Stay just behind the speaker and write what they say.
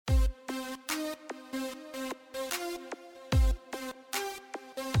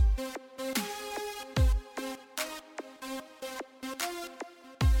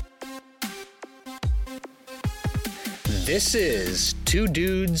This is Two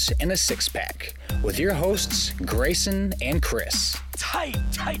Dudes and a Six Pack with your hosts, Grayson and Chris. Tight,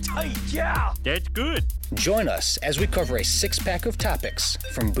 yeah! That's good. Join us as we cover a six-pack of topics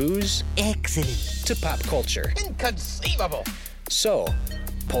from booze Excellent. to pop culture. Inconceivable! So,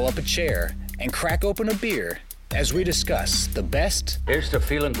 pull up a chair and crack open a beer as we discuss the best Here's to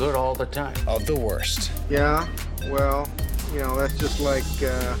feeling good all the time. of the worst. Yeah, well, that's just like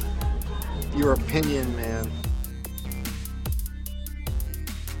your opinion, man.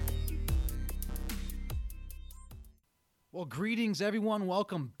 Well, greetings, everyone.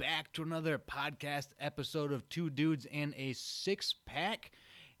 Welcome back to another podcast episode of Two Dudes and a Six Pack.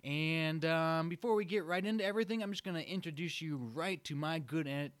 And before we get right into everything, I'm just going to introduce you right to my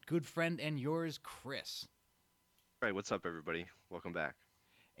good friend and yours, Chris. All right, what's up, everybody? Welcome back.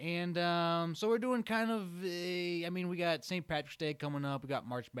 And so we're doing kind of we got St. Patrick's Day coming up. We got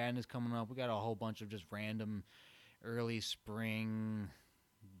March Madness coming up. We got a whole bunch of just random early spring,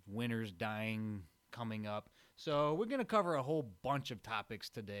 winter's dying coming up. So we're going to cover a whole bunch of topics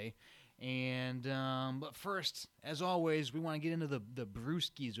today. And but first, as always, we want to get into the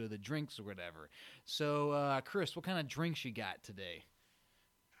brewskis or the drinks or whatever. So, Chris, what kind of drinks you got today?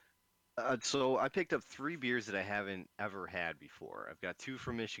 So I picked up 3 beers that I haven't ever had before. I've got 2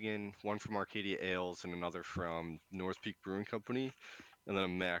 from Michigan, 1 from Arcadia Ales, and another from North Peak Brewing Company, and then a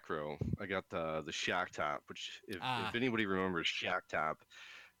macro. I got the Shock Top, which if anybody remembers Shock Top,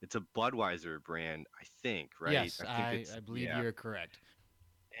 it's a Budweiser brand, I think, right? Yes, I believe you're correct.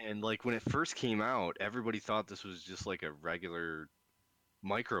 And like when it first came out, everybody thought this was just like a regular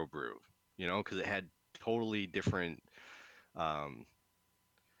microbrew, because it had totally different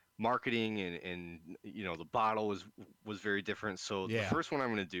marketing and the bottle was very different. So Yeah. the first one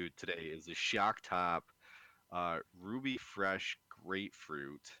I'm going to do today is the Shock Top Ruby Fresh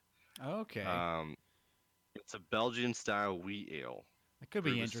Grapefruit. Okay. It's a Belgian style wheat ale. That could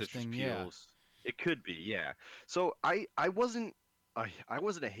be brewed with citrus interesting, yeah. peels. It could be, yeah. So I wasn't a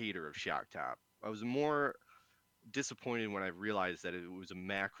hater of Shock Top. I was more disappointed when I realized that it was a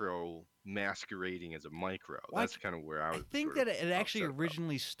macro masquerading as a micro. Well, That's kind of where I was. I think sort that of it actually upset about.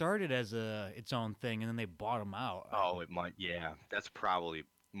 originally started as its own thing, and then they bought them out. Oh, it might. Yeah, that's probably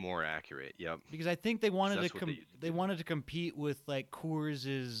more accurate. Yep. Because I think they wanted That's to what they they do. wanted to compete with like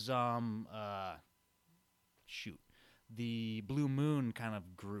Coors's the Blue Moon kind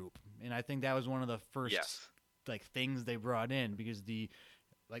of group, and I think that was one of the first Yes. like things they brought in because the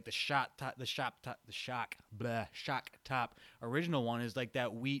Shock Top original one is like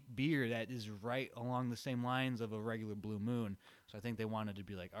that wheat beer that is right along the same lines of a regular Blue Moon. So I think they wanted to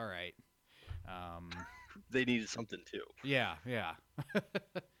be like, all right, They needed something too. yeah.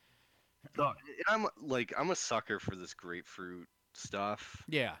 So I'm a sucker for this grapefruit stuff.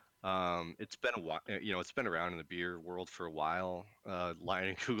 Yeah. It's been a while. It's been around in the beer world for a while.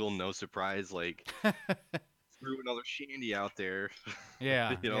 Leinenkugel, no surprise, like threw another shandy out there.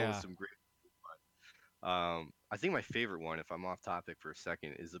 Yeah. with yeah. some great. I think my favorite one, if I'm off topic for a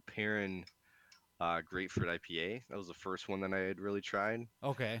second, is the Perrin Grapefruit IPA. That was the first one that I had really tried.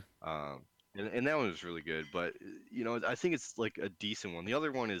 Okay. And that one was really good. But I think it's like a decent one. The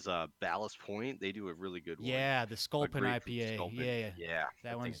other one is Ballast Point. They do a really good one. Yeah, the Sculpin grapefruit IPA. Sculpin. Yeah. Yeah.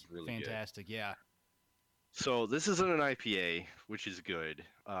 That thing's one's really good. fantastic. Yeah. So this isn't an IPA, which is good,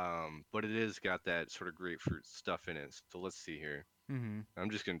 but it is got that sort of grapefruit stuff in it. So let's see here. Mm-hmm. I'm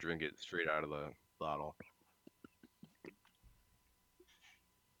just gonna drink it straight out of the bottle.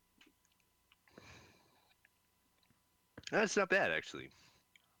 That's not bad, actually.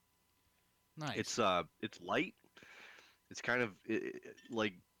 Nice. It's light. It's kind of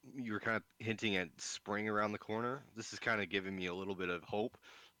like you were kind of hinting at spring around the corner. This is kind of giving me a little bit of hope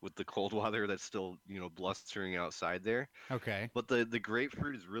with the cold weather that's still blustering outside there. okay. But the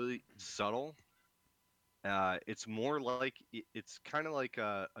grapefruit is really subtle. It's more like it's kind of like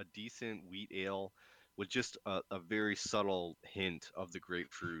a decent wheat ale with just a very subtle hint of the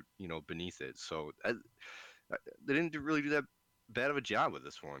grapefruit, beneath it. So they didn't really do that bad of a job with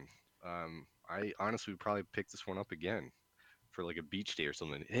this one. I honestly would probably pick this one up again for like a beach day or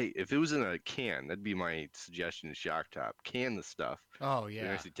something. Hey, if it was in a can, that'd be my suggestion to Shock Top. Can the stuff. Oh You yeah.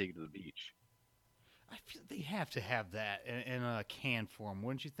 can actually take it to the beach. I feel they have to have that in a can form,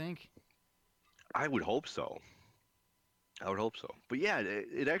 wouldn't you think? I would hope so. But yeah,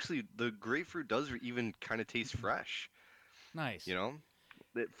 it actually, the grapefruit does even kind of taste fresh. Nice.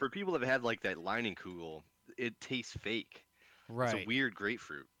 For people that have had like that Leinenkugel, it tastes fake. Right. It's a weird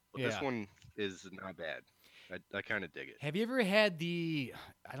grapefruit. But this Yeah. one is not bad. I kind of dig it. Have you ever had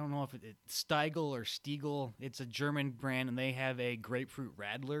I don't know if it's Stiegel or Stiegel. It's a German brand, and they have a grapefruit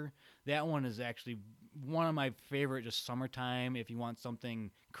radler. That one is actually one of my favorite just summertime. If you want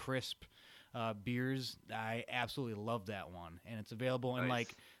something crisp, beers, I absolutely love that one, and it's available in Nice.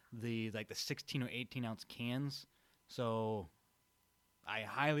 the 16 or 18 ounce cans. So I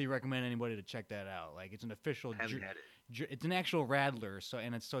highly recommend anybody to check that out. Like it's an official. Haven't had it. It's an actual Radler, so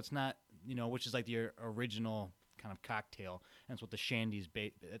it's not which is like the original kind of cocktail. And that's what the shandy's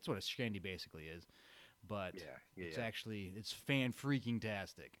that's what a shandy basically is. But Yeah. it's actually it's fan freaking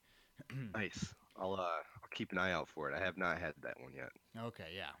tastic. Nice. I'll keep an eye out for it. I have not had that one yet. Okay,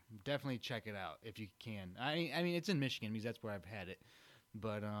 yeah, definitely check it out if you can. I mean it's in Michigan because that's where I've had it.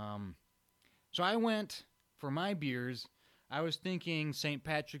 But so I went for my beers. I was thinking St.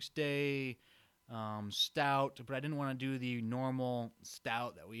 Patrick's Day stout, but I didn't want to do the normal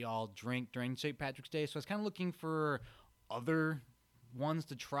stout that we all drink during St. Patrick's Day. So I was kind of looking for other ones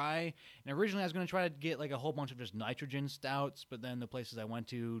to try. And originally I was going to try to get like a whole bunch of just nitrogen stouts, but then the places I went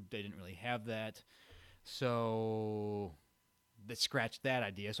to, they didn't really have that. So they scratched that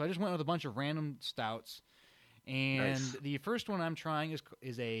idea. So I just went with a bunch of random stouts. And Nice. the first one I'm trying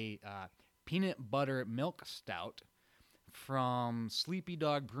is a peanut butter milk stout from Sleepy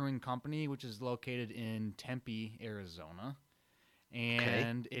Dog Brewing Company, which is located in Tempe, Arizona.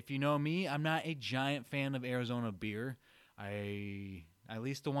 And if you know me, I'm not a giant fan of Arizona beer. At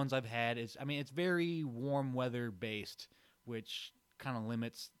least the ones I've had, it's very warm weather based, which kind of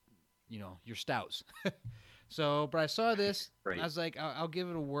limits, your stouts. So, but I saw this, Right. I was like, I'll give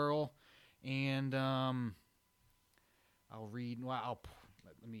it a whirl, and I'll read. Well,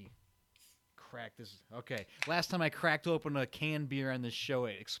 let me crack this. Okay, last time I cracked open a canned beer on this show,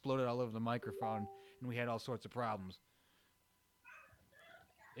 it exploded all over the microphone, and we had all sorts of problems.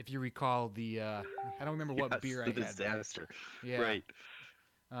 If you recall I don't remember what Yes, beer I the had. disaster. Yeah. Right.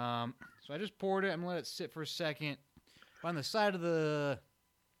 So I just poured it. I'm gonna let it sit for a second. On the side of the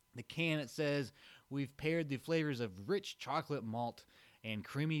can, it says, "We've paired the flavors of rich chocolate malt and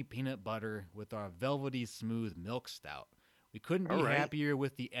creamy peanut butter with our velvety smooth milk stout. We couldn't be All right. happier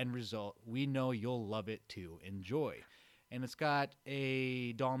with the end result. We know you'll love it too. Enjoy." And it's got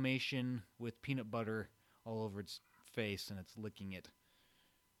a Dalmatian with peanut butter all over its face, and it's licking it.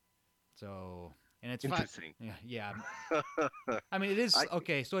 So, and it's Interesting. Yeah. I mean, it is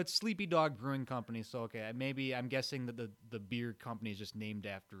okay. So it's Sleepy Dog Brewing Company. So maybe I'm guessing that the beer company is just named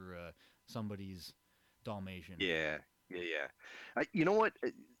after somebody's Dalmatian. Yeah. You know what?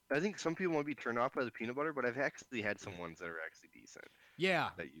 I think some people might be turned off by the peanut butter, but I've actually had some ones that are actually decent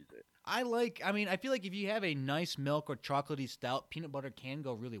Yeah. that use it. I feel like if you have a nice milk or chocolatey stout, peanut butter can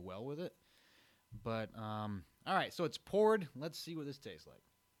go really well with it. But all right, so it's poured. Let's see what this tastes like.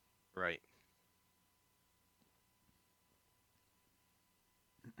 Right.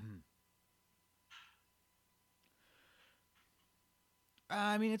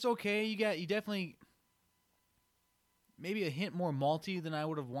 I mean, it's okay. You definitely maybe a hint more malty than I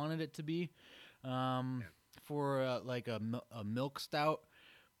would have wanted it to be for like a milk stout.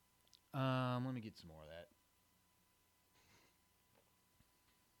 Let me get some more of that.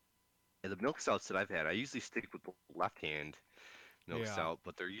 Yeah, the milk stouts that I've had, I usually stick with the left hand milk Yeah. stout,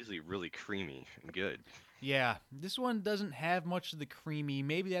 but they're usually really creamy and good. Yeah, this one doesn't have much of the creamy.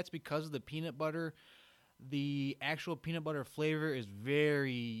 Maybe that's because of the peanut butter. The actual peanut butter flavor is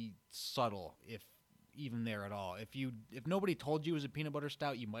very subtle, if even there at all. If nobody told you it was a peanut butter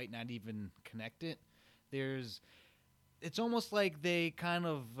stout, you might not even connect it. It's almost like they kind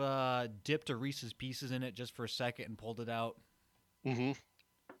of dipped a Reese's Pieces in it just for a second and pulled it out. Mm-hmm.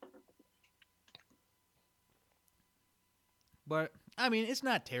 But I mean, it's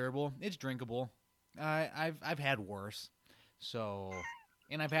not terrible. It's drinkable. I've had worse,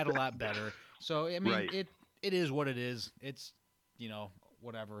 and I've had a lot better. So I mean, Right. it is what it is. It's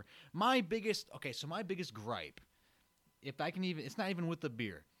whatever. My biggest gripe, if I can even, it's not even with the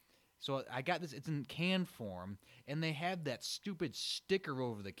beer. So I got this. It's in can form, and they have that stupid sticker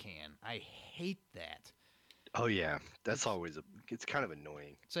over the can. I hate that. Oh yeah, that's always it's kind of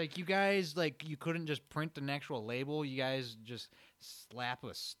annoying. It's like you guys you couldn't just print an actual label. You guys just slap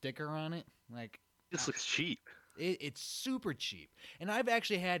a sticker on it. Like This looks cheap. it's super cheap. And I've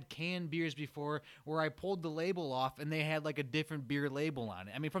actually had canned beers before where I pulled the label off and they had like a different beer label on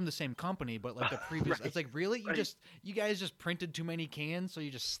it. I mean, from the same company, but like the previous. Right, It's like, really? right. You guys just printed too many cans, so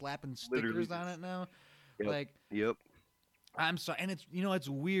you're just slapping Literally stickers on just- it now? Yep. Like, Yep. I'm sorry, and it's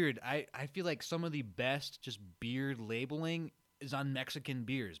weird. I feel like some of the best just beer labeling is on Mexican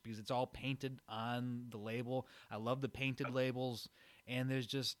beers because it's all painted on the label. I love the painted labels, and there's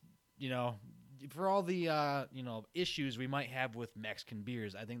just for all the issues we might have with Mexican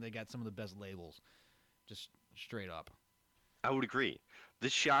beers, I think they got some of the best labels, just straight up. I would agree.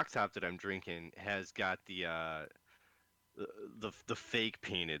 This shock top that I'm drinking has got the fake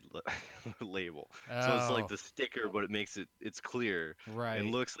painted label. So it's like Oh, the sticker, but it's clear right.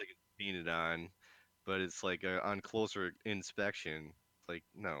 and looks like it's painted on, but it's like on closer inspection, it's like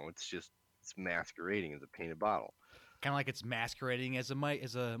no, it's masquerading as a painted bottle. Kind of like it's masquerading as a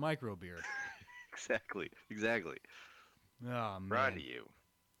micro beer. Exactly. Oh We're on man. to you.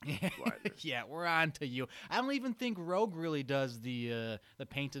 Yeah, Wiser. yeah, we're on to you. I don't even think Rogue really does the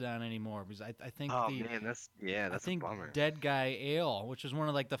painted on anymore because I think Oh the man, that's I a think bummer. Dead Guy Ale, which was one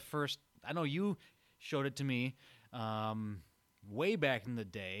of like the first. I know you showed it to me way back in the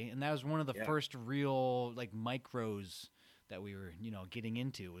day, and that was one of the Yeah. first real like micros that we were getting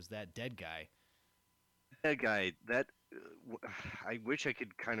into. Was that Dead Guy? That guy, I wish I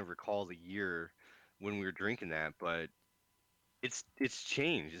could kind of recall the year when we were drinking that, but it's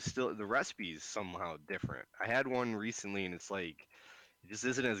changed. It's still the recipe is somehow different. I had one recently, and it's like it just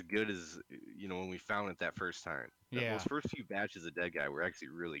isn't as good as when we found it that first time. Yeah. Those first few batches of Dead Guy were actually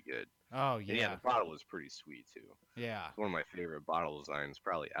really good. Oh And yeah, yeah, the bottle was pretty sweet too. yeah. It's one of my favorite bottle designs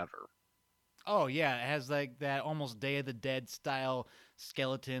probably ever. Oh yeah, it has like that almost Day of the Dead style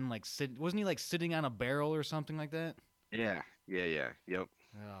skeleton. Like wasn't he like sitting on a barrel or something like that? Yeah, yep.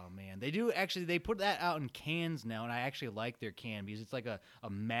 Oh man, they put that out in cans now, and I actually like their can because it's like a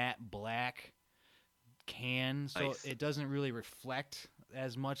matte black can, so Nice. it doesn't really reflect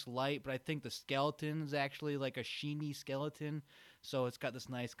as much light. But I think the skeleton is actually like a sheeny skeleton, so it's got this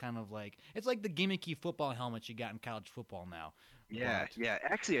nice kind of like it's like the gimmicky football helmets you got in college football now. Yeah, But- yeah.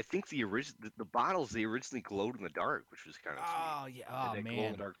 Actually, I think the bottles they originally glowed in the dark, which was kind of sweet. Oh yeah, oh They glow in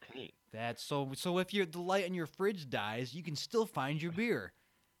man, the dark paint. that's so. If the light in your fridge dies, you can still find your beer.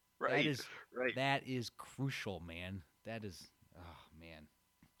 Right, That is right. That is crucial, man. That is, oh man.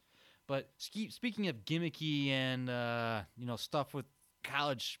 But speaking of gimmicky and stuff with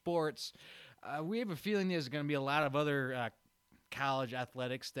college sports, we have a feeling there's going to be a lot of other college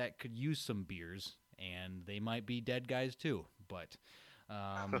athletics that could use some beers, and they might be Dead Guys too. But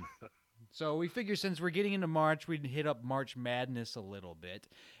so we figure since we're getting into March, we'd hit up March Madness a little bit,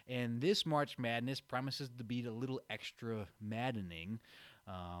 and this March Madness promises to be a little extra maddening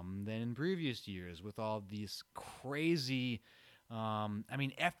than in previous years with all these crazy,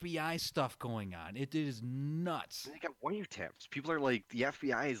 FBI stuff going on. It is nuts. They got wiretaps. People are like, the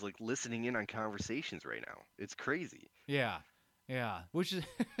FBI is like listening in on conversations right now. It's crazy. Yeah, yeah. Which is,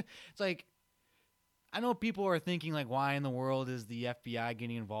 it's like, I know people are thinking like, why in the world is the FBI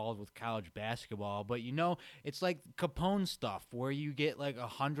getting involved with college basketball? But it's like Capone stuff where you get like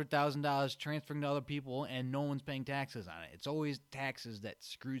 $100,000 transferring to other people and no one's paying taxes on it. It's always taxes that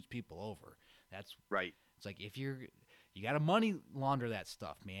screws people over. That's Right. It's like if you got to money launder that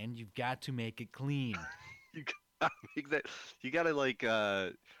stuff, man. You've got to make it clean. You gotta make that. You gotta like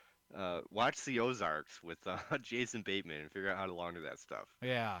watch the Ozarks with Jason Bateman and figure out how to launder that stuff.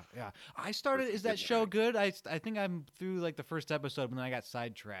 Yeah, yeah. I started. Is that Good show night. good? I think I'm through like the first episode, but then I got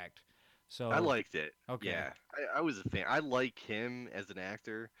sidetracked. So I liked it. Okay. Yeah, I was a fan. I like him as an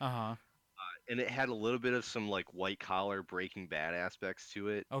actor, Uh and it had a little bit of some like white collar Breaking Bad aspects to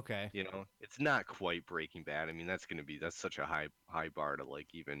it. huh. Okay. It's not quite Breaking Bad. I mean, that's such a high bar to like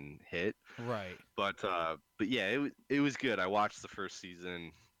even hit. Right. But yeah, it was good. I watched the first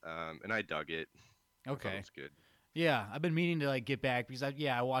season, and I dug it. I thought Okay. it was good. Yeah, I've been meaning to like get back because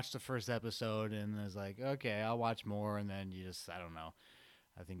I watched the first episode and I was like, okay, I'll watch more, and then I don't know.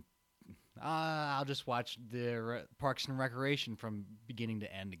 I think I'll just watch the Parks and Recreation from beginning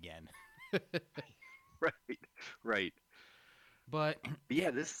to end again. Right. But But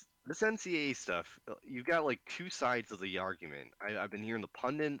yeah, this NCAA stuff, you've got like two sides of the argument. I've been hearing the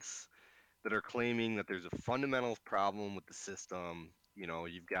pundits that are claiming that there's a fundamental problem with the system.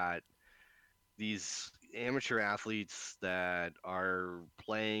 You've got these amateur athletes that are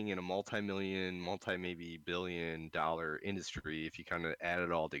playing in a maybe billion-dollar industry if you kind of add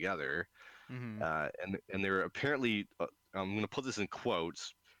it all together. mhm. And they're apparently, I'm going to put this in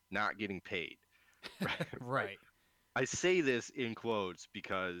quotes, not getting paid. Right. I say this in quotes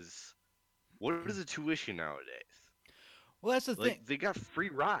because what is the tuition nowadays? Well, that's the thing. Like they got free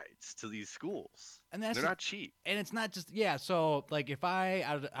rides to these schools. And that's They're the- not cheap. And it's not just so like if I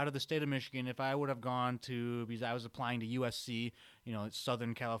out of the state of Michigan, if I would have gone to because I was applying to USC, it's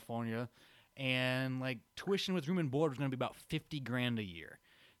Southern California, and like tuition with room and board was going to be about $50,000 a year.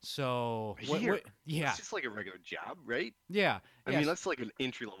 So A year? yeah, It's just like a regular job, right? yeah, I yes, mean, that's like an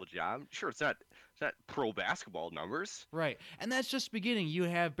entry level job. Sure, it's not pro basketball numbers. right, and that's just beginning. You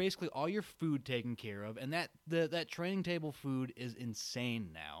have basically all your food taken care of, and that training table food is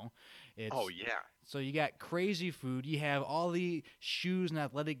insane now. It's, Oh yeah. So you got crazy food. You have all the shoes and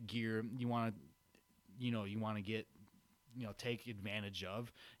athletic gear you want to get, take advantage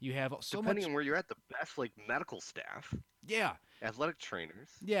of. You have so Depending much. on where you're at, the best like medical staff, Yeah. athletic trainers.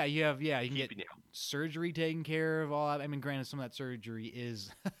 Yeah, you can get keeping you- surgery taken care of. All I mean, granted, some of that surgery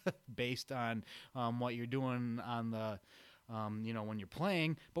is based on what you're doing on the, when you're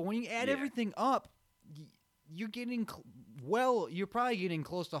playing. But when you add Yeah. everything up, you're getting you're probably getting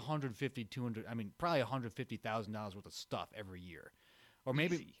close to 150, 200. I mean, probably $150,000 worth of stuff every year, or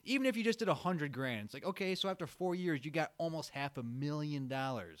maybe Easy. even if you just did $100,000. It's like, okay, so after 4 years, you got almost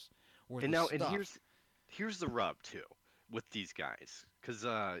 $500,000 worth And of now, stuff. and here's the rub too with these guys, because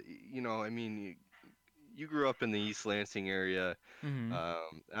I mean, you grew up in the East Lansing area. Mhm.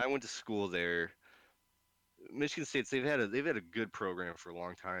 I went to school there. Michigan State's they've had a good program for a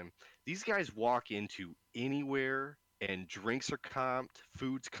long time. These guys walk into anywhere and drinks are comped,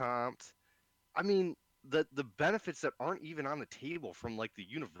 food's comped. I mean, the benefits that aren't even on the table from like the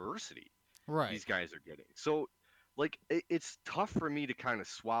university Right. these guys are getting. So like it's tough for me to kind of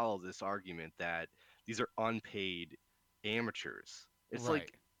swallow this argument that these are unpaid amateurs. It's Right.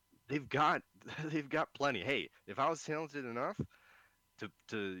 like they've got they've got plenty. Hey, if I was talented enough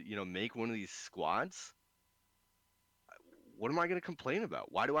to make one of these squads, what am I going to complain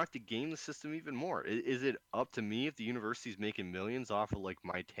about? Why do I have to game the system even more? Is it up to me if the university's making millions off of like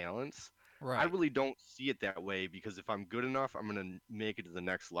my talents? Right. I really don't see it that way, because if I'm good enough, I'm going to make it to the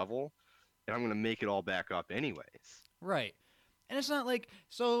next level, and I'm going to make it all back up anyways. Right. And it's not like,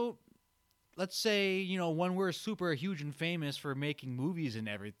 so let's say, when we're super huge and famous for making movies and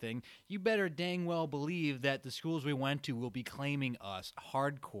everything, you better dang well believe that the schools we went to will be claiming us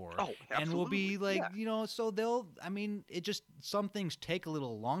hardcore. Oh, and we'll be absolutely, like, yeah. so it just, some things take a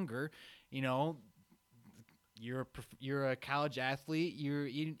little longer, You're a college athlete.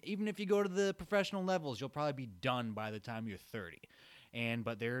 Even if you go to the professional levels, you'll probably be done by the time you're 30.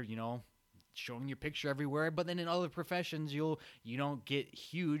 But they're, showing your picture everywhere. But then in other professions, you don't get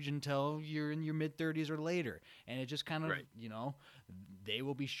huge until you're in your mid-30s or later. And it just kind of, Right. they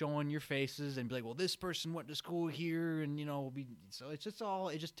will be showing your faces and be like, well, this person went to school here, and so it's just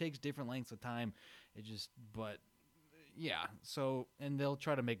it just takes different lengths of time. Yeah, so, and they'll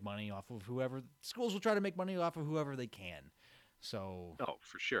try to make money off of whoever. Schools will try to make money off of whoever they can. So. Oh,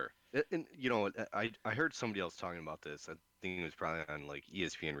 for sure. And I heard somebody else talking about this. I think it was probably on like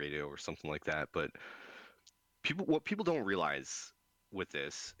ESPN radio or something like that. But what people don't realize with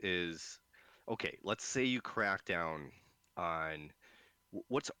this is, okay, let's say you crack down on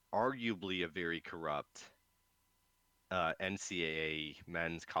what's arguably a very corrupt NCAA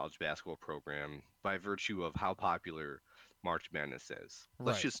men's college basketball program by virtue of how popular March Madness is.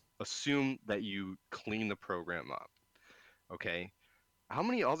 Let's Right. just assume that you clean the program up. Okay? How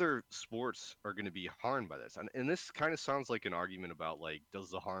many other sports are going to be harmed by this? And this kind of sounds like an argument about like, does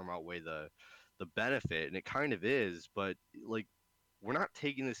the harm outweigh the benefit? And it kind of is, but like, we're not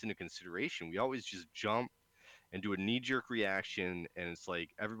taking this into consideration. We always just jump and do a knee-jerk reaction, and it's like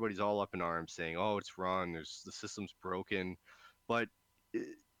everybody's all up in arms saying, "Oh, it's wrong. The system's broken." But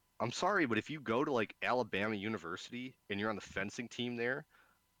I'm sorry, but if you go to like Alabama University and you're on the fencing team there,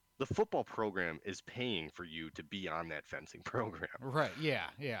 the football program is paying for you to be on that fencing program. Right. Yeah.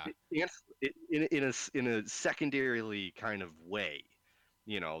 Yeah. In a secondarily kind of way,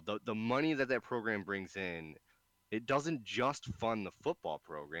 the money that program brings in, it doesn't just fund the football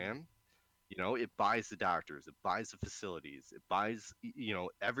program. It buys the doctors, it buys the facilities, it buys,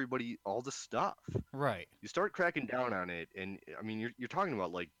 everybody, all the stuff. Right. You start cracking down on it, and I mean, you're talking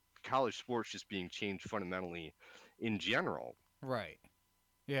about like college sports just being changed fundamentally in general. Right.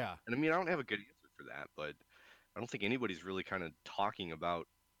 Yeah. And I mean, I don't have a good answer for that, but I don't think anybody's really kind of talking about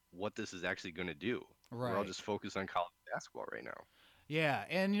what this is actually going to do. Right. We're all just focused on college basketball right now. Yeah,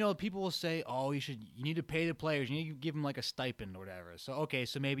 and people will say, "Oh, you need to pay the players. You need to give them like a stipend or whatever." So okay,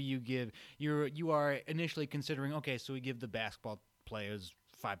 so maybe you are initially considering, okay, so we give the basketball players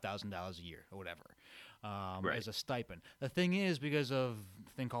 $5,000 a year or whatever Right. as a stipend. The thing is, because of a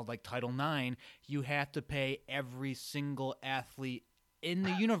thing called like Title IX, you have to pay every single athlete in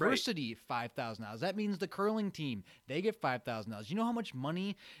the university $5,000. That means the curling team, they get $5,000. You know how much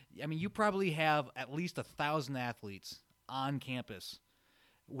money? I mean, you probably have at least 1,000 athletes on campus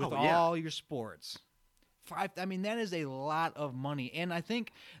with Oh, yeah. all your sports. I mean, that is a lot of money. And I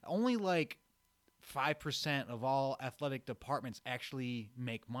think only like 5% of all athletic departments actually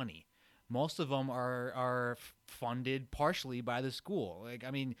make money. Most of them are funded partially by the school. Like,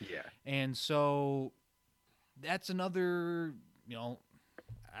 I mean, Yeah. and so that's another,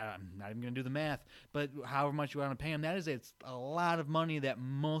 I'm not even going to do the math, but however much you want to pay them, it's a lot of money that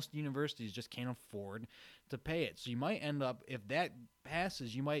most universities just can't afford to pay it. So you might end up, if that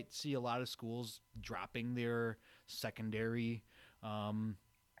passes, you might see a lot of schools dropping their secondary,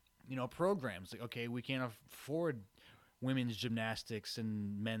 programs. Like, okay, we can't afford women's gymnastics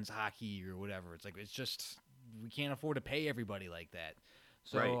and men's hockey or whatever. It's just we can't afford to pay everybody like that.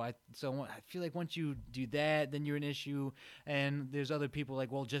 So Right. I feel like once you do that, then you're an issue. And there's other people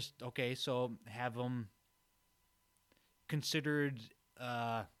like, well, just okay, so have them considered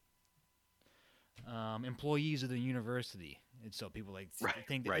employees of the university. And so people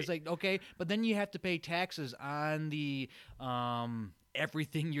think that right. it's like, okay, but then you have to pay taxes on the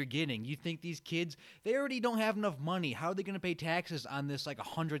everything you're getting. You think these kids, they already don't have enough money. How are they going to pay taxes on this like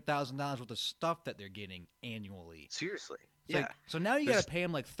 $100,000 worth of stuff that they're getting annually? Seriously. It's Yeah. like, so now you got There's- to pay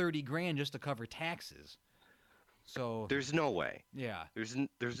them like 30 grand just to cover taxes. So There's no way. yeah,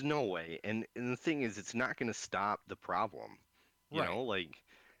 There's no way. And the thing is, it's not going to stop the problem. You Right. know, like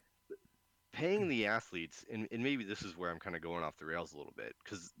paying the athletes, and maybe this is where I'm kind of going off the rails a little bit,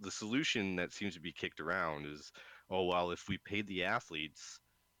 because the solution that seems to be kicked around is, oh, well, if we paid the athletes,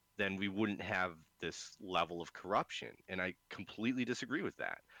 then we wouldn't have this level of corruption. And I completely disagree with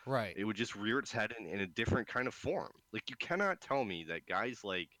that. right. It would just rear its head in a different kind of form. Like, you cannot tell me that guys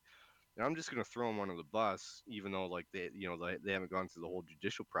like, and I'm just going to throw them under the bus, even though like they haven't gone through the whole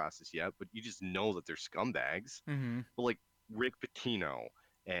judicial process yet, but you just know that they're scumbags. Mm-hmm. But like Rick Pitino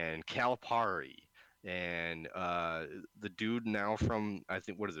and Calipari and the dude now from, I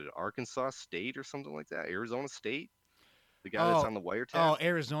think, what is it, Arkansas State or something like that, Arizona State, the guy that's on the wiretap. Oh,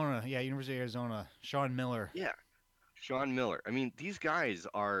 Arizona. Yeah, University of Arizona. Sean Miller. Yeah, Sean Miller. I mean, these guys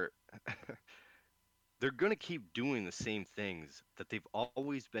are they're gonna keep doing the same things that they've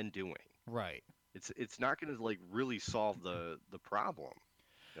always been doing. Right. It's not gonna like really solve the problem.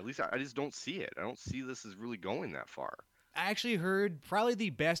 At least I just don't see it. I don't see this as really going that far. I actually heard probably the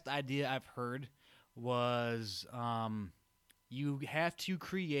best idea I've heard was you have to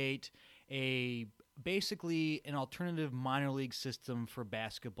create basically an alternative minor league system for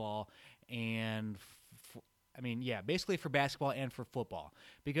basketball and basically for basketball and for football.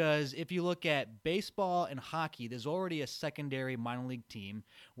 Because if you look at baseball and hockey, there's already a secondary minor league team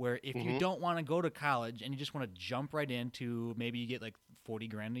where if you don't want to go to college and you just want to jump right into, maybe you get like 40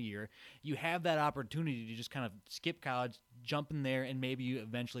 grand a year, you have that opportunity to just kind of skip college, jump in there, and maybe you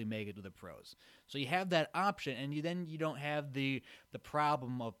eventually make it to the pros. So you have that option, and you don't have the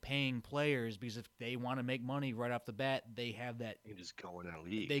problem of paying players, because if they want to make money right off the bat, they have that. You just go in a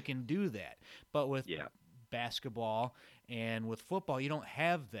league. They can do that. But with Yeah. basketball and with football, you don't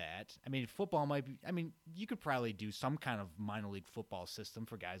have that. I mean, football might be, you could probably do some kind of minor league football system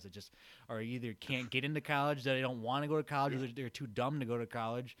for guys that just are either can't get into college, that they don't want to go to college, or they're too dumb to go to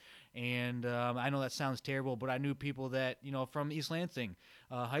college. And I know that sounds terrible, but I knew people that, from East Lansing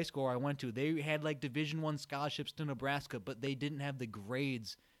high school I went to, they had like Division I scholarships to Nebraska, but they didn't have the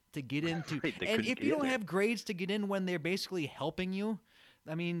grades to get into. Right, they And couldn't if get you in don't there. have grades to get in when they're basically helping you,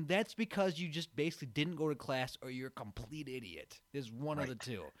 that's because you just basically didn't go to class, or you're a complete idiot. There's one of the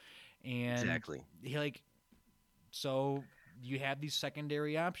two. And Exactly. so you have these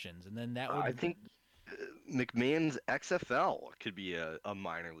secondary options, and then that would. I think McMahon's XFL could be a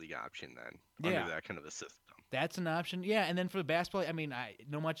minor league option then, Yeah. under that kind of a system. That's an option, yeah. And then for the basketball,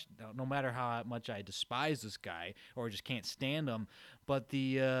 no matter how much I despise this guy or just can't stand him, but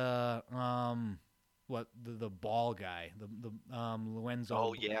the ball guy, the Lorenzo.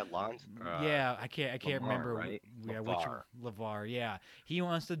 Oh yeah, Lons. Yeah, I can't Lamar, remember. right? Yeah, LeVar. LeVar. Yeah, he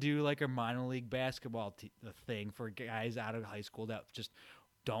wants to do like a minor league basketball thing for guys out of high school that just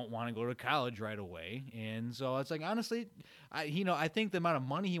don't want to go to college right away. And so it's like, honestly, I think the amount of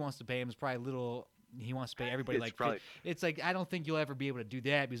money he wants to pay him is probably a little. He wants to pay everybody It's like probably- it's like, I don't think you'll ever be able to do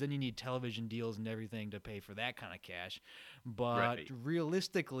that, because then you need television deals and everything to pay for that kind of cash. But Right.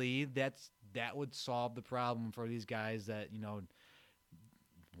 realistically, that would solve the problem for these guys that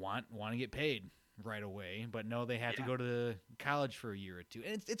want to get paid right away, but no, they have to go to college for a year or two.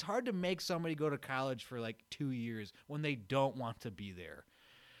 And it's hard to make somebody go to college for like 2 years when they don't want to be there.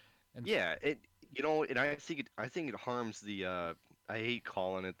 And Yeah, and I think it harms the. I hate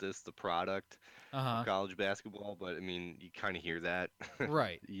calling it the product of college basketball, but I mean, you kind of hear that,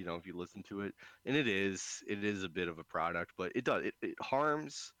 Right. if you listen to it, and it is a bit of a product, but it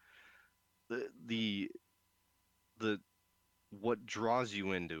harms the what draws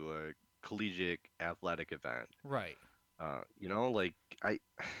you into a collegiate athletic event. Right. Like I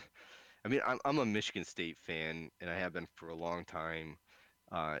mean, I'm a Michigan State fan, and I have been for a long time,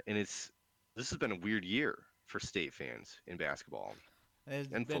 and this has been a weird year for State fans in basketball. It's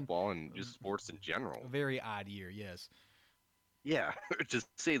and been football and just sports in general. a very odd year, yes. Yeah, to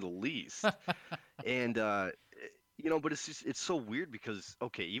say the least. And but it's so weird because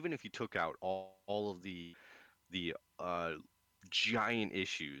okay, even if you took out all of the giant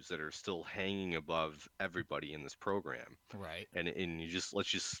issues that are still hanging above everybody in this program, Right. and you just let's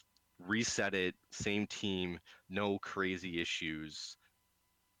just reset it, same team, no crazy issues.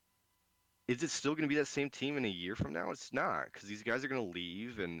 Is it still going to be that same team in a year from now? It's not, because these guys are going to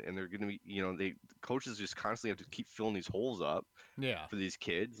leave, and they're going to be, coaches just constantly have to keep filling these holes up Yeah. for these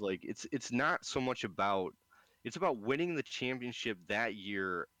kids. Like it's not so much about, it's about winning the championship that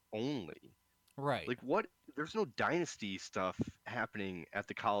year only. Right. Like what? There's no dynasty stuff happening at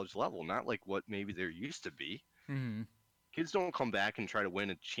the college level, not like what maybe there used to be. Hmm. Kids don't come back and try to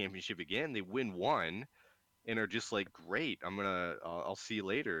win a championship again. They win one and are just like, great, I'll see you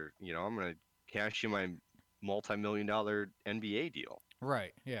later. I'm gonna cash in my multi-million-dollar NBA deal.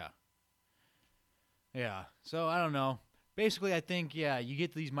 Right. Yeah. Yeah. So I don't know. Basically, I think you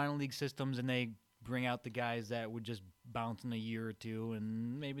get these minor league systems, and they bring out the guys that would just bounce in a year or two,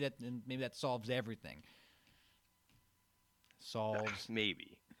 and maybe that solves everything. Solves,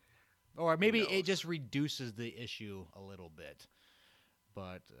 Maybe. or maybe knows? it just reduces the issue a little bit.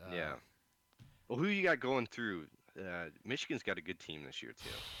 But Yeah. Well, who you got going through? Michigan's got a good team this year too.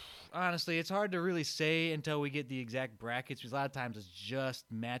 honestly, it's hard to really say until we get the exact brackets, because a lot of times it's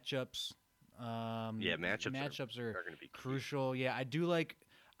just matchups. Yeah, matchups are are going to be key. crucial. Yeah,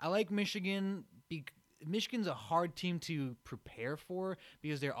 I like Michigan. Michigan's a hard team to prepare for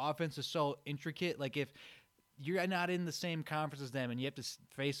because their offense is so intricate. Like if you're not in the same conference as them and you have to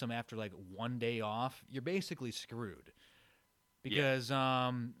face them after like one day off, you're basically screwed. Because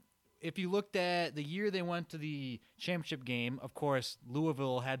if you looked at the year they went to the championship game, of course,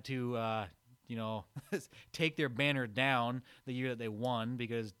 Louisville had to, take their banner down the year that they won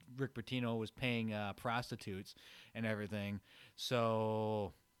because Rick Pitino was paying prostitutes and everything.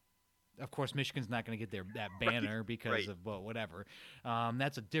 So, of course, Michigan's not going to get that banner because of whatever.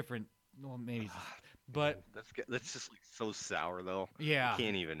 That's a different, well, maybe, but That's just like so sour though. yeah, I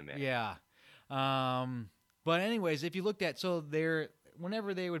can't even imagine. yeah. But anyways, if you looked at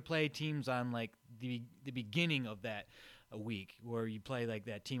whenever they would play teams on like the beginning of that a week, where you play like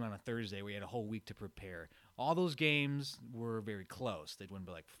that team on a Thursday where you had a whole week to prepare, all those games were very close. They'd win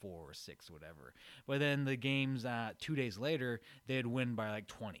by like 4 or 6 or whatever. But then the games 2 days later, they'd win by like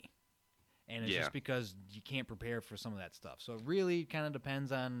 20. And it's just because you can't prepare for some of that stuff. So it really kind of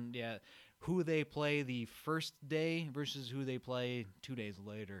depends on who they play the first day versus who they play 2 days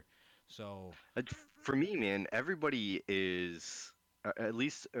later. So For me, man, everybody is at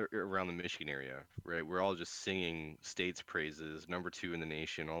least around the Michigan area, right? We're all just singing State's praises, number 2 in the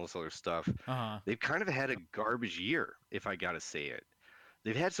nation, all this other stuff. They've kind of had a garbage year, if I gotta say it.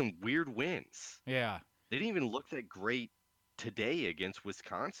 They've had some weird wins. yeah, They didn't even look that great today against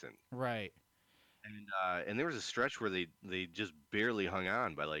Wisconsin. right. And there was a stretch where they just barely hung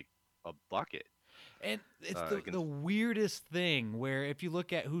on by like a bucket. And it's against- the weirdest thing where if you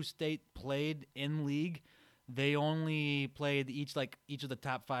look at who State played in league, they only played each of the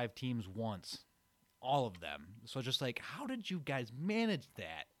top 5 teams once, all of them. So just like, how did you guys manage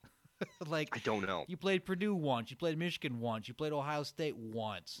that? Like, I don't know. you played Purdue once, you played Michigan once, you played Ohio State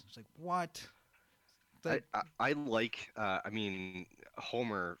once. It's like, what? I like, I mean,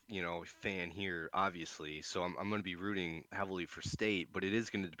 Homer, fan here, obviously. So I'm going to be rooting heavily for State, but it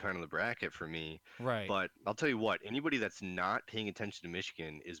is going to depend on the bracket for me. Right. But I'll tell you what, anybody that's not paying attention to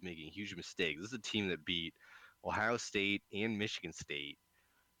Michigan is making a huge mistake. This is a team that beat Ohio State and Michigan State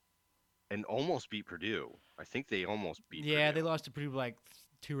and almost beat Purdue. I think they almost beat Purdue. Yeah, they lost to Purdue like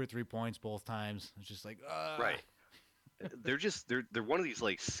 2 or 3 points both times. It's just like, Right. They're one of these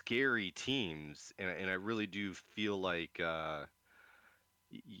like scary teams, and I really do feel like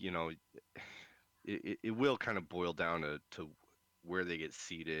it will kind of boil down to where they get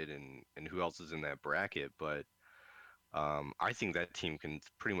seated and who else is in that bracket, but I think that team can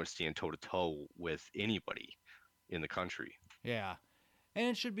pretty much stand toe to toe with anybody in the country. Yeah. And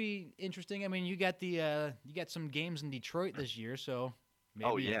it should be interesting. I mean, you got some games in Detroit this year, so maybe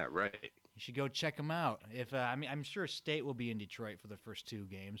Oh yeah, right. you should go check them out. If I'm sure State will be in Detroit for the first 2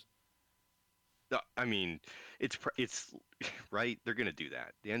 games. No, I mean, it's right. They're gonna do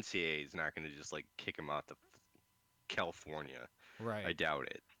that. The NCAA is not gonna just like kick them out to California. Right. I doubt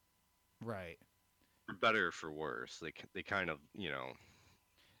it. Right. For better or for worse, they kind of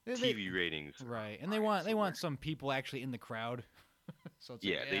They- TV ratings. are Right. And they fine want somewhere. some people actually in the crowd. So it's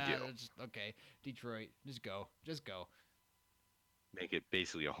Yeah, like, they do. it's just, okay, Detroit, just go. Make it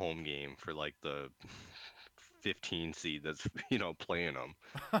basically a home game for like the 15 seed that's playing them.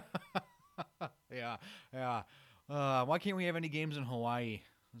 Yeah, yeah. Why can't we have any games in Hawaii?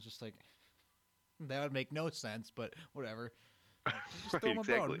 It's just like that would make no sense, but whatever. Just Right, throw him a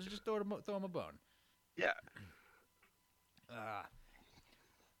exactly. bone. Just throw him a bone. Yeah.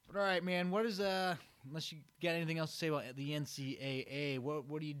 But all right, man. What is unless you got anything else to say about the NCAA?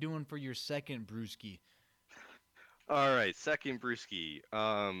 What are you doing for your second brewski? All right, second brewski.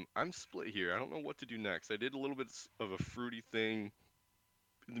 I'm split here. I don't know what to do next. I did a little bit of a fruity thing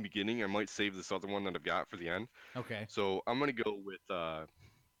in the beginning. I might save this other one that I've got for the end. Okay. So I'm gonna go with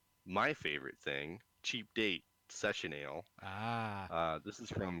my favorite thing, Cheap Date Session Ale. This is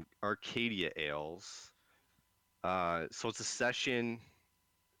from Arcadia Ales. So it's a session,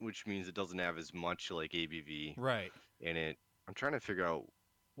 which means it doesn't have as much like ABV Right. in it. I'm trying to figure out.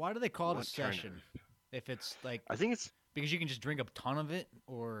 Why do they call it a What kind session? If it's like I think it's because you can just drink a ton of it,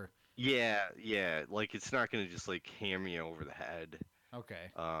 or yeah. Like it's not gonna just like hammer you over the head.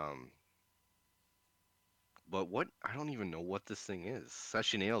 okay. But what I don't even know what this thing is.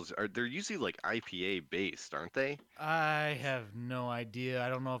 Session ales they're usually like IPA based, aren't they? I have no idea. I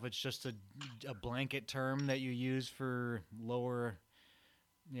don't know if it's just a blanket term that you use for lower,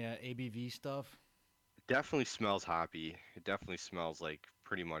 ABV stuff. It definitely smells hoppy. It definitely smells like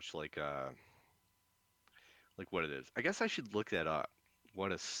pretty much like what it is. I guess I should look that up.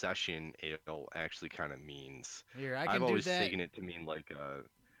 What a session ale actually kind of means. Here, I can I've do always that. taken it to mean like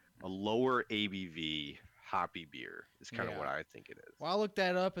a lower ABV hoppy beer is kind of Yeah. what I think it is. Well, I'll look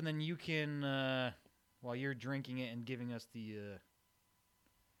that up, and then you can, while you're drinking it and giving us the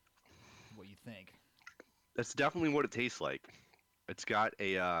what you think. That's definitely what it tastes like. It's got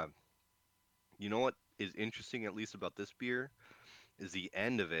a, you know what is interesting, at least about this beer, is the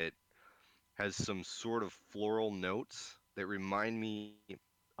end of it has some sort of floral notes that remind me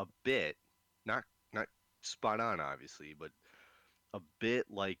a bit, not spot on, obviously, but a bit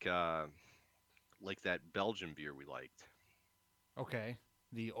like that Belgian beer we liked. Okay.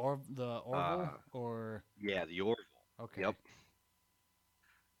 The Orville or Yeah, the Orville. okay. Yep.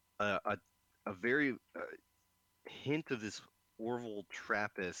 A very hint of this Orville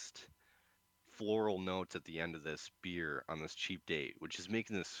Trappist floral notes at the end of this beer on this Cheap Date, which is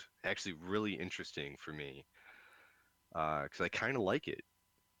making this actually really interesting for me because I kind of like it.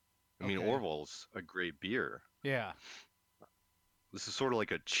 I mean, Okay. Orville's a great beer. Yeah. This is sort of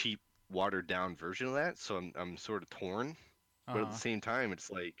like a cheap, watered down version of that, so I'm sort of torn. But at Uh-huh. the same time, it's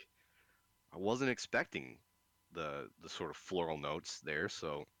like I wasn't expecting the sort of floral notes there,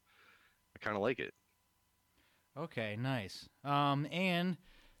 so I kind of like it. Okay, nice. And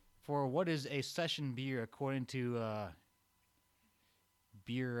for what is a session beer according to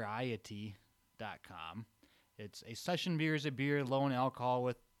beeriety.com, it's a session beer is a beer low in alcohol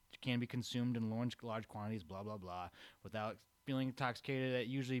with can be consumed in large quantities, blah blah blah, without feeling intoxicated. That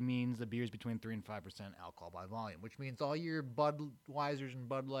usually means the beer is between 3 and 5% alcohol by volume, which means all your Budweisers and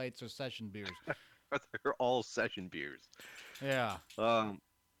Bud Lights are session beers. They're all session beers. Yeah.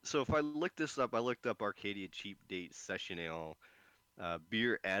 So if I looked this up, I looked up Arcadia Cheap Date Session Ale.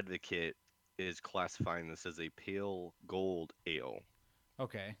 Beer Advocate is classifying this as a pale gold ale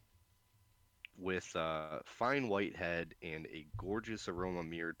Okay. with fine white head and a gorgeous aroma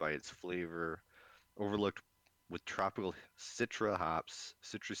mirrored by its flavor, overlooked with tropical citra hops,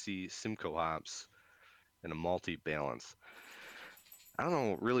 citrusy Simcoe hops, and a malty balance. I don't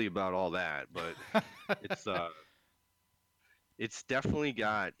know really about all that, but it's definitely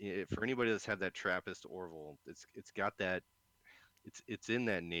got for anybody that's had that Trappist Orville, it's got that. It's in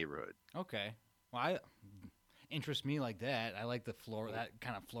that neighborhood. Okay. Well, interest me like that. I like the that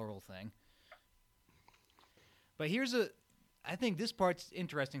kind of floral thing. But I think this part's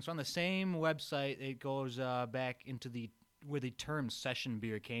interesting. So on the same website, it goes back into where the term session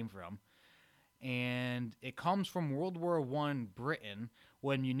beer came from. And it comes from World War I Britain,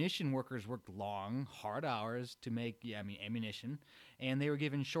 when munition workers worked long, hard hours to make ammunition, and they were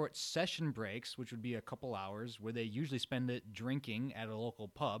given short session breaks, which would be a couple hours, where they usually spend it drinking at a local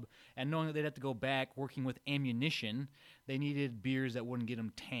pub. And knowing that they'd have to go back working with ammunition, they needed beers that wouldn't get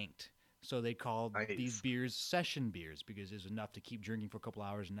them tanked. So they called these beers session beers because there's enough to keep drinking for a couple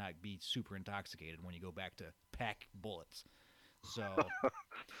hours and not be super intoxicated when you go back to pack bullets. So...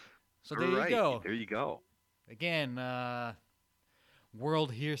 So there you go. There you go. Again,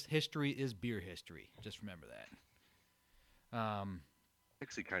 world history is beer history. Just remember that.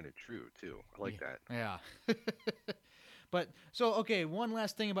 Actually, kind of true too. I like that. Yeah. But so okay, one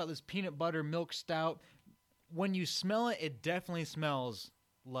last thing about this peanut butter milk stout. When you smell it, it definitely smells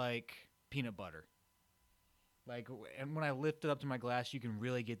like peanut butter. And when I lift it up to my glass, you can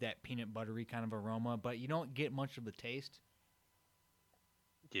really get that peanut buttery kind of aroma, but you don't get much of the taste.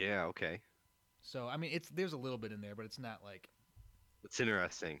 Yeah, okay. So I mean, there's a little bit in there, but it's not like. It's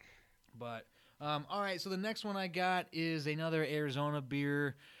interesting. But all right, so the next one I got is another Arizona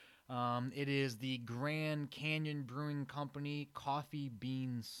beer. It is the Grand Canyon Brewing Company Coffee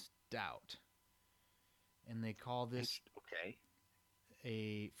Bean Stout, and they call this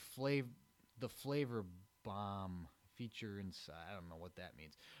the flavor bomb feature inside. I don't know what that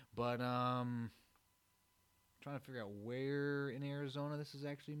means, but trying to figure out where in Arizona this is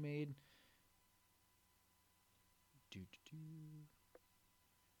actually made.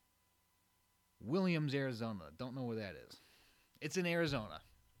 Williams, Arizona. Don't know where that is. It's in Arizona,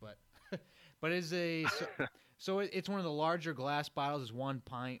 but it's it's one of the larger glass bottles. It's 1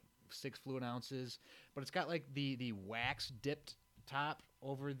 pint, 6 fluid ounces, but it's got like the wax dipped top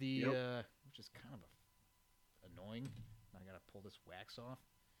over the which is kind of annoying. I gotta pull this wax off.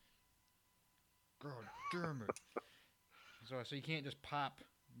 God damn it! So you can't just pop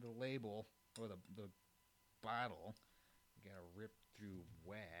the label or the bottle. You gotta rip through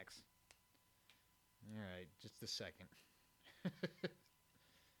wax. All right, just a second.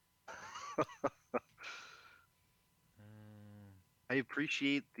 I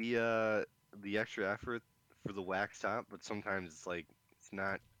appreciate the extra effort for the wax top, but sometimes it's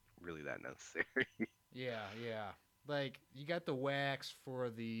not really that necessary. Yeah. Like, you got the wax for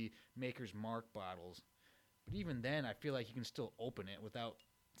the Maker's Mark bottles, but even then, I feel like you can still open it without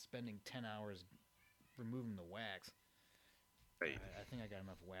spending 10 hours removing the wax. Right. I think I got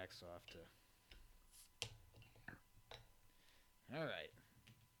enough wax off to... All right.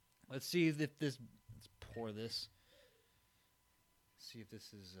 Let's see if this... Let's pour this. See if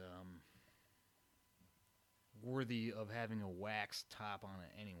this is worthy of having a wax top on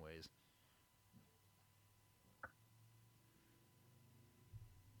it anyways.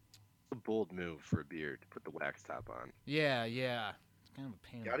 It's a bold move for a beer to put the wax top on. Yeah. It's kind of a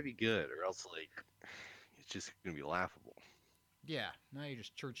pain. Gotta be good, or else it's just gonna be laughable. Yeah, now you're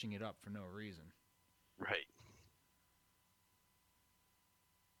just churching it up for no reason. Right.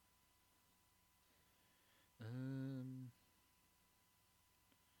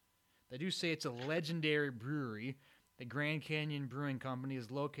 They do say it's a legendary brewery. The Grand Canyon Brewing Company is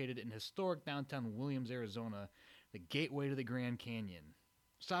located in historic downtown Williams, Arizona, the gateway to the Grand Canyon.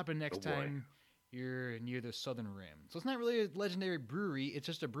 Stop in next time you're near the southern rim. So it's not really a legendary brewery. It's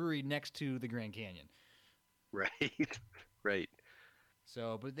just a brewery next to the Grand Canyon. Right. Right.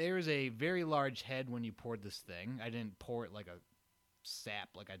 So, but there is a very large head when you poured this thing. I didn't pour it like a sap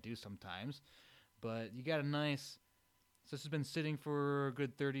like I do sometimes. But you got a nice... So this has been sitting for a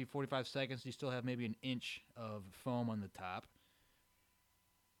good 30, 45 seconds. You still have maybe an inch of foam on the top.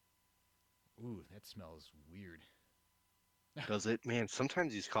 Ooh, that smells weird. Does it? Man,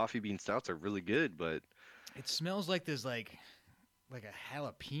 sometimes these coffee bean stouts are really good, but... It smells like there's like a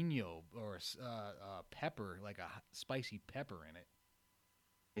jalapeno or pepper, like a spicy pepper in it.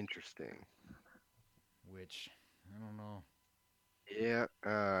 Interesting. Which, I don't know. Yeah,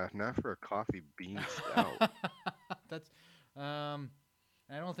 not for a coffee bean stout. That's, I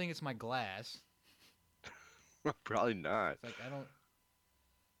don't think it's my glass. Probably not. It's like, I don't.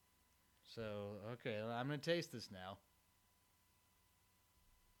 So, okay, I'm going to taste this now.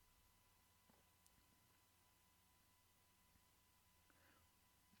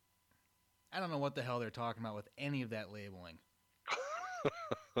 I don't know what the hell they're talking about with any of that labeling.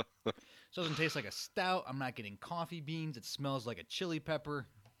 It doesn't taste like a stout. I'm not getting coffee beans. It smells like a chili pepper.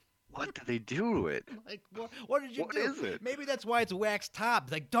 What did they do to it? Like, what did you do? What is it? Maybe that's why it's wax top.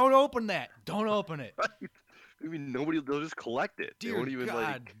 Like, don't open that. Don't open it. Right. I mean, they'll just collect it. Dear they won't even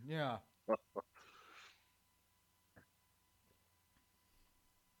God. Yeah.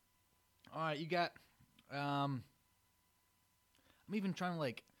 All right, you got, I'm even trying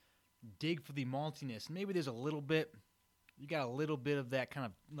to, dig for the maltiness. Maybe there's a little bit, you got a little bit of that kind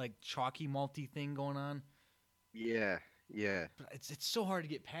of, chalky malty thing going on. Yeah. But it's so hard to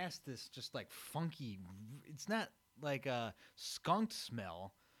get past this just, funky, it's not like a skunked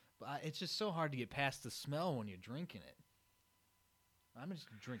smell, but it's just so hard to get past the smell when you're drinking it. I'm just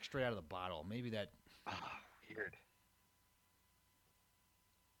going to drink straight out of the bottle. Maybe that... Weird.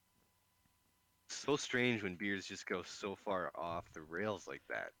 So strange when beers just go so far off the rails like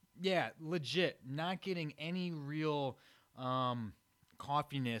that. Yeah, legit. Not getting any real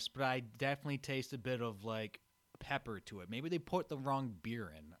coffeeness, but I definitely taste a bit of pepper to it. Maybe they put the wrong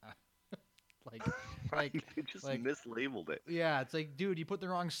beer in. They just mislabeled it. Yeah, it's like, dude, you put the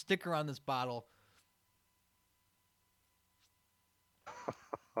wrong sticker on this bottle.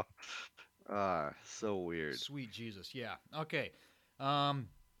 So weird. Sweet Jesus, yeah. Okay.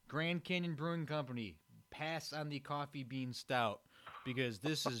 Grand Canyon Brewing Company, pass on the coffee bean stout because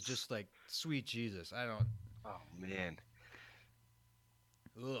this is just like sweet Jesus. I don't. Oh man,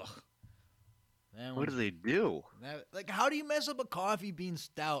 Ugh. That what do one's- they do? like, how do you mess up a coffee bean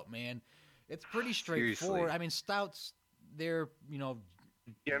stout, man? It's pretty straightforward. Seriously. I mean, stouts, they're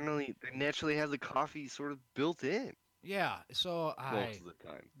Generally, they naturally have the coffee sort of built in yeah. So most of the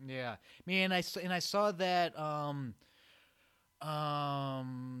time. yeah, man. I saw that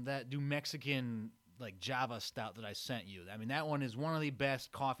that New Mexican like Java stout that I sent you. I mean, that one is one of the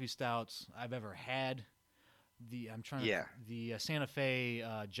best coffee stouts I've ever had. The Santa Fe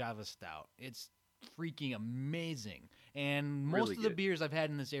Java stout. It's freaking amazing. And most Really of the good. beers I've had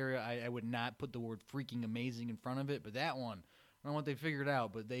in this area, I would not put the word freaking amazing in front of it. But that one, I don't know what they figured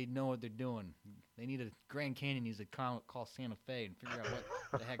out, but they know what they're doing. They need Grand Canyon needs to call Santa Fe and figure out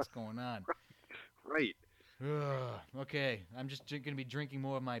what the heck's going on. Right. Ugh, okay, I'm just going to be drinking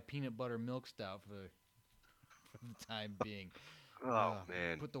more of my peanut butter milk stout for the time being. Oh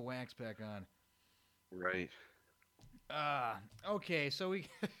man. Put the wax back on. Right. Okay, so we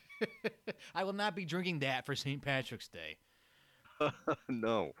I will not be drinking that for St. Patrick's Day.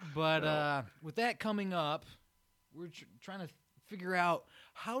 No. But No. with that coming up, we're trying to figure out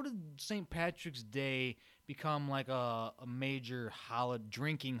how did St. Patrick's Day become like a major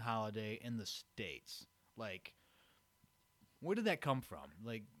drinking holiday in the States? Like, where did that come from?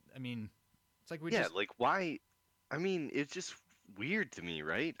 Like, I mean, it's like we Yeah, just like why? I mean, it's just weird to me,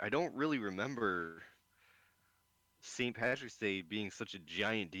 right? I don't really remember St. Patrick's Day being such a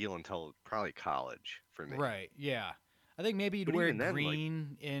giant deal until probably college for me. right, yeah. I think maybe you'd But wear even then, like-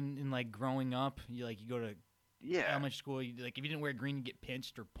 green in like growing up. You go to Yeah. elementary school. Like if you didn't wear green, you get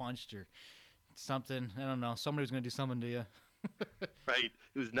pinched or punched or something. I don't know. Somebody was gonna do something to you. Right.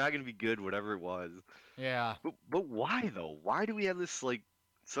 It was not going to be good, whatever it was. Yeah. But why though? Why do we have this like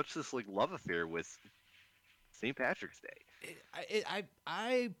such this like love affair with St. Patrick's Day?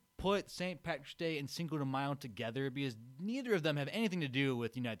 I put St. Patrick's Day and Cinco de Mayo together because neither of them have anything to do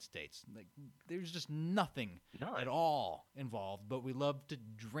with the United States. Like, there's just nothing None. at all involved, but we love to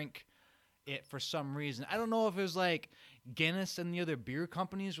drink it for some reason. I don't know if it was like Guinness and the other beer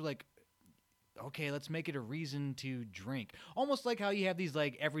companies were like, okay, let's make it a reason to drink. Almost like how you have these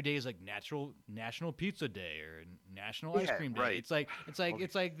like every day is like National Pizza Day or National Ice Yeah, Cream Day. right. It's like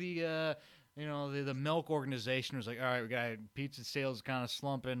the the milk organization was like, all right, we got pizza sales kind of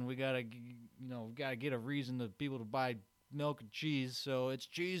slumping. We gotta get a reason to people to buy milk and cheese. So it's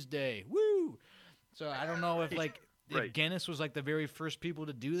Cheese Day. Woo! So I don't know if like if Right. Guinness was like the very first people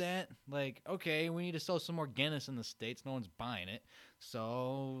to do that. Like, okay, we need to sell some more Guinness in the States. No one's buying it.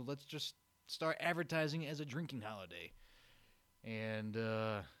 So let's just start advertising it as a drinking holiday. And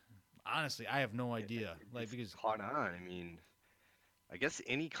honestly, I have no idea. Like It's because caught on. I mean, I guess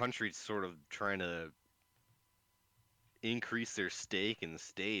any country's sort of trying to increase their stake in the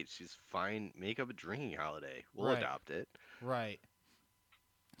States. Just make up a drinking holiday. We'll Right. adopt it. right.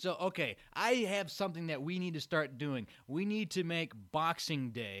 So, okay, I have something that we need to start doing. We need to make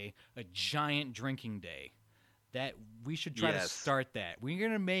Boxing Day a giant drinking day. That we should try to Yes. start that. We're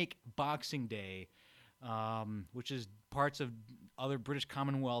going to make Boxing Day, which is parts of other British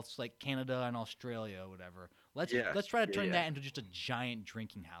Commonwealths like Canada and Australia or whatever. Let's Yeah, try to yeah, turn yeah. that into just a giant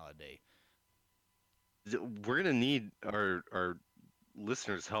drinking holiday. We're gonna need our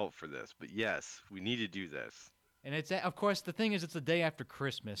listeners' help for this, but yes, we need to do this. And of course, the thing is, it's the day after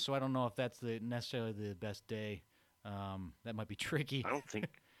Christmas, so I don't know if that's necessarily the best day. That might be tricky. I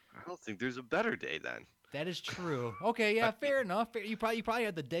don't think there's a better day then. That is true. Okay, yeah, fair enough. You probably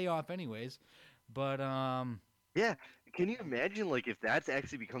had the day off anyways, but Yeah, can you imagine like if that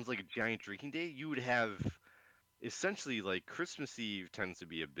actually becomes like a giant drinking day? You would have essentially like Christmas Eve tends to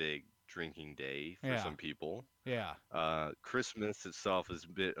be a big drinking day for Yeah. some people. yeah, Christmas itself is a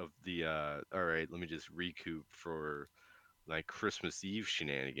bit of the all right, let me just recoup for like Christmas Eve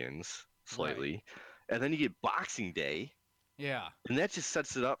shenanigans slightly. And then you get Boxing Day, yeah, and that just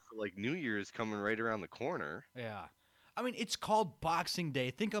sets it up for like New Year's coming right around the corner. yeah. I mean, it's called Boxing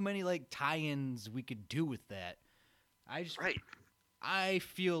Day. Think how many like tie-ins we could do with that. Right. I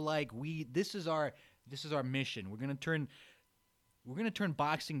feel like this is our mission. We're gonna turn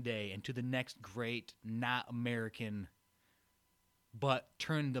Boxing Day into the next great not American, but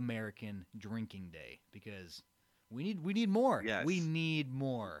turned American drinking day because we need more. Yes. We need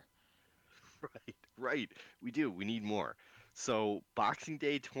more. Right. We do. We need more. So Boxing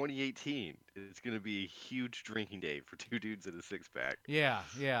Day 2018 is going to be a huge drinking day for two dudes in a six pack. Yeah.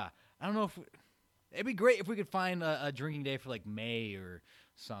 I don't know if it'd be great if we could find a drinking day for like May or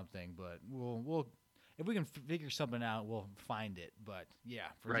something, but we'll if we can figure something out, we'll find it. But yeah,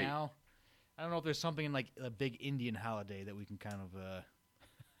 for Right. now, I don't know if there's something in, like a big Indian holiday that we can kind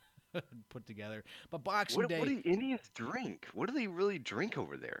of put together. But Boxing What Day, do Indians drink? What do they really drink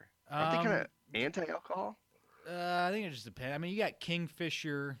over there? Aren't they kind of anti-alcohol? I think it just depends. I mean, you got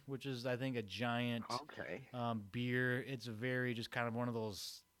Kingfisher, which is I think a giant Okay. beer. It's a very just kind of one of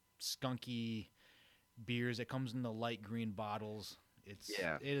those skunky beers that comes in the light green bottles.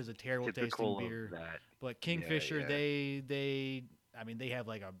 Yeah. It is a terrible Typical tasting of beer. that. But Kingfisher, yeah. they I mean, they have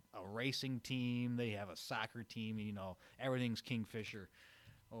like a racing team, they have a soccer team, you know, everything's Kingfisher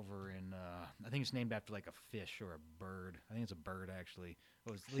over in I think it's named after like a fish or a bird. I think it's a bird actually.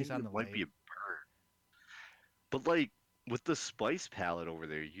 It was at least think on it the might be a label. bird. But like with the spice palette over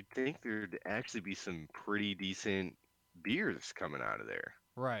there, you'd think there'd actually be some pretty decent beers coming out of there.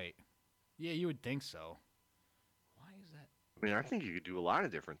 Right. Yeah, you would think so. Why is that? I mean, I think you could do a lot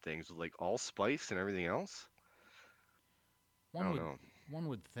of different things with like allspice and everything else. I don't know. One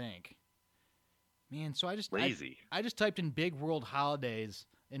would think. Man, so I Lazy. I just typed in big world holidays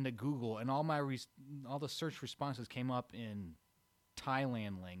into Google, and all all the search responses came up in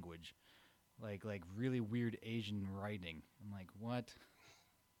Thailand language, like really weird Asian writing. I'm like, what?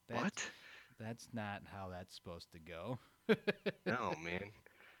 What? That's not how that's supposed to go. No, man.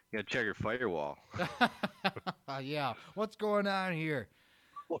 You gotta check your firewall. Yeah, what's going on here?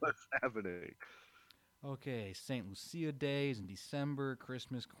 What's happening? Okay, St. Lucia Days in December,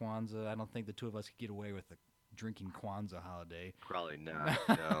 Christmas, Kwanzaa. I don't think the two of us could get away with the drinking Kwanzaa holiday. Probably not.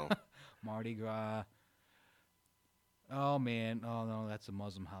 No. Mardi Gras. Oh, man. Oh, no, that's a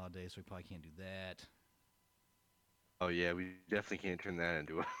Muslim holiday, so we probably can't do that. Oh yeah, we definitely can't turn that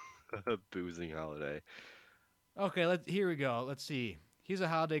into a boozing holiday. Okay, here we go. Let's see. Here's a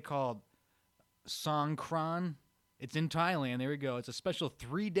holiday called Songkran. It's in Thailand. There we go. It's a special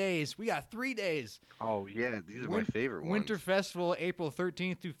 3 days. We got 3 days. Oh yeah, these are my favorite ones. Winter Festival, April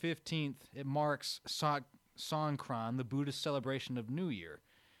 13th through 15th. It marks Songkran, the Buddhist celebration of New Year.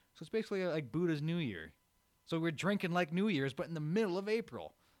 So it's basically like Buddha's New Year. So we're drinking like New Year's, but in the middle of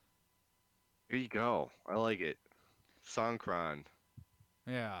April. Here you go. I like it. Songkran.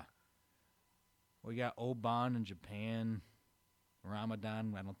 Yeah. We got Oban in Japan.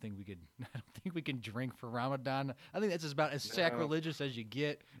 Ramadan. I don't think we can drink for Ramadan. I think that's about as sacrilegious as you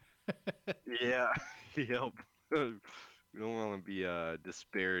get. Yeah. Yep. We don't want to be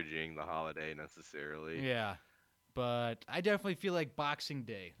disparaging the holiday necessarily. Yeah. But I definitely feel like Boxing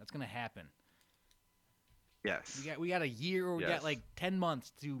Day. That's gonna happen. Yes. We got a year, or we got Yes. like 10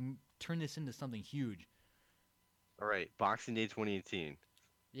 months to turn this into something huge. All right. Boxing Day 2018.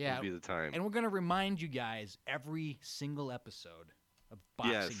 Yeah. Will be the time. And we're gonna remind you guys every single episode of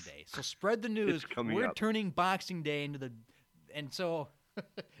Boxing Yes. Day. So spread the news. coming We're up. turning Boxing Day into and so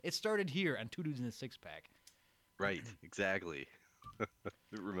it started here on Two Dudes in a Six Pack. Right. Exactly.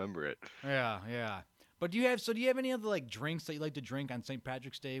 Remember it. Yeah. But do you have any other like drinks that you like to drink on St.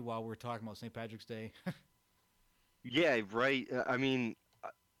 Patrick's Day while we're talking about St. Patrick's Day? Yeah. Right. I mean,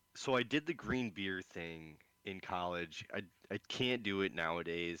 so I did the green beer thing in college. I can't do it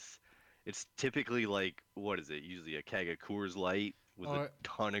nowadays. It's typically like, what is it? Usually a keg of Coors Light with a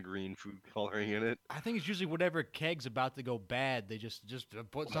ton of green food coloring in it. I think it's usually whatever keg's about to go bad. They just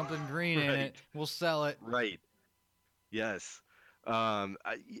put something green in Right. it. We'll sell it. Right. Yes.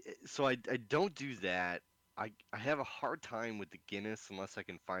 So I don't do that. I have a hard time with the Guinness unless I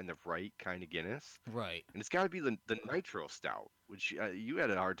can find the right kind of Guinness. Right. And it's got to be the Nitro Stout, which you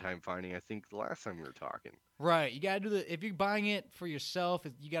had a hard time finding, I think, the last time we were talking. Right. You gotta do if you're buying it for yourself,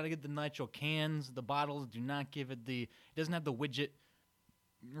 you gotta get the nitro cans. The bottles do not give it it doesn't have the widget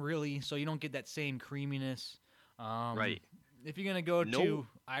really, so you don't get that same creaminess. Right. If you're gonna go No. to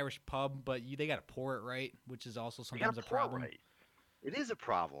Irish pub, but they gotta pour it right, which is also You gotta sometimes a pour it problem. right. It is a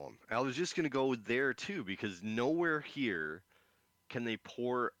problem. I was just gonna go there too because nowhere here can they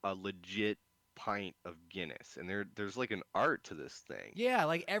pour a legit pint of Guinness, and there's like an art to this thing. Yeah,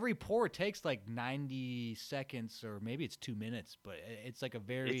 like every pour takes like 90 seconds or maybe it's 2 minutes, but it's like a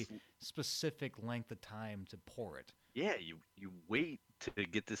very It's- specific length of time to pour it. Yeah, you wait to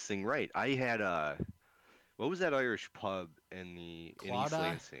get this thing right. I had what was that Irish pub in East Claddagh?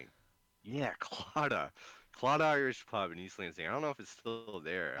 Lansing? Yeah, Claddagh. Claddagh Irish pub in East Lansing. I don't know if it's still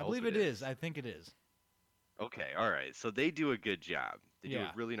there. I hope believe it is. I think it is. Okay, all right. So they do a good job. They do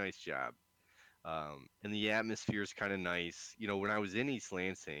Yeah. a really nice job. And the atmosphere is kind of nice. You know, when I was in East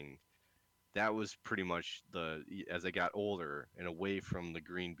Lansing, that was pretty much as I got older and away from the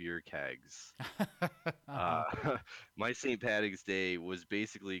green beer kegs. My St. Patrick's Day was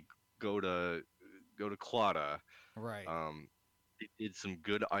basically go to Claddagh, Right. did some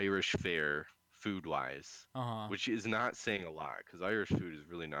good Irish fare food-wise, Uh-huh. which is not saying a lot because Irish food is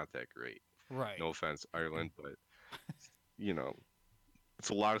really not that great. Right. No offense, Ireland, but you know, it's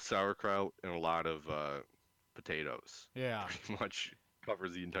a lot of sauerkraut and a lot of potatoes. Yeah. Pretty much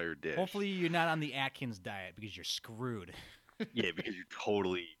covers the entire dish. Hopefully you're not on the Atkins diet because you're screwed. Yeah, because you're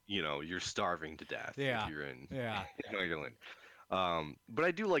totally, you're starving to death Yeah. if you're in, Yeah. in Ireland. But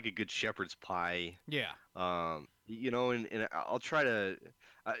I do like a good shepherd's pie. Yeah. And I'll try to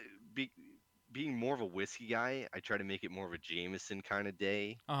being more of a whiskey guy. I try to make it more of a Jameson kind of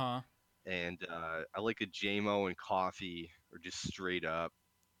day, Uh-huh. and I like a JMO and coffee, or just straight up.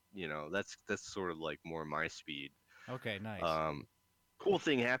 That's sort of like more my speed. Okay, nice. Cool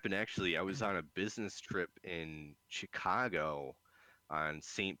thing happened actually. I was on a business trip in Chicago on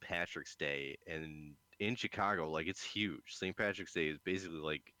St. Patrick's Day, and in Chicago, like, it's huge. St. Patrick's Day is basically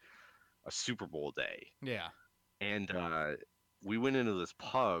like a Super Bowl day. Yeah. And we went into this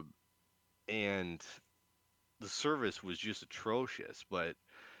pub, and the service was just atrocious. But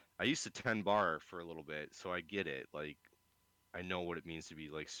I used to tend bar for a little bit, so I get it. Like, I know what it means to be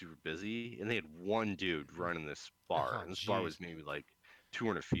like super busy. And they had one dude running this bar, Oh, and this bar jeez. was maybe like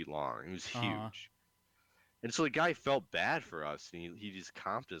 200 feet long. It was huge. Uh-huh. And so the guy felt bad for us, and he just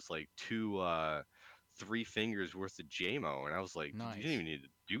comped us like three fingers worth of JMO, and I was like, "Dude, Nice. you didn't even need to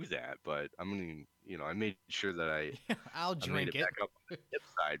do that." But I made sure that I'll I made drink it it. back up on the tip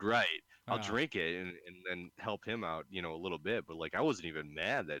side, right? I'll Uh, drink it and then help him out, a little bit. But like, I wasn't even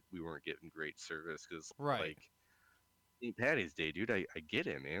mad that we weren't getting great service, because Right. like, St. Patty's Day, dude, I get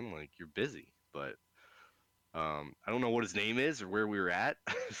it, man. Like, you're busy, but I don't know what his name is or where we were at,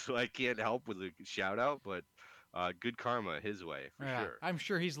 so I can't help with a shout out. But good karma his way for yeah, sure. I'm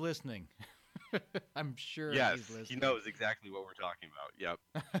sure he's listening. I'm sure Yes, he's listening. he knows exactly what we're talking about.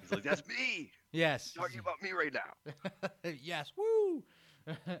 Yep. He's like, that's me. Yes. Talking about me right now. Yes. Woo!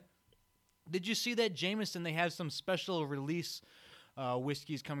 Did you see that Jameson? They have some special release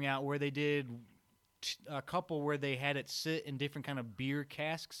whiskeys coming out where they did a couple where they had it sit in different kind of beer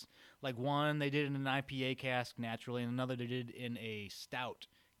casks. Like one they did in an IPA cask naturally, and another they did in a stout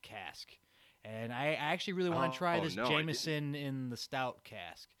cask. And I actually really want to try this no, I didn't. Jameson in the stout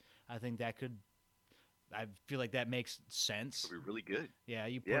cask. I think that could. I feel like that makes sense. It'll be really good. Yeah,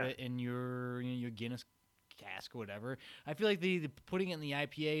 you put Yeah. it in your Guinness cask or whatever. I feel like the putting it in the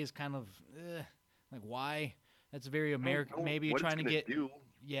IPA is kind of like, why? That's very American. I don't know Maybe you're what it's trying to gonna get do.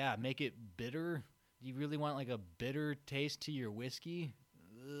 make it bitter. Do you really want like a bitter taste to your whiskey?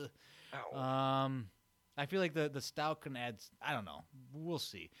 Ugh. Ow. I feel like the stout can add. I don't know. We'll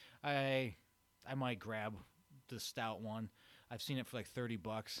see. I might grab the stout one. I've seen it for like $30,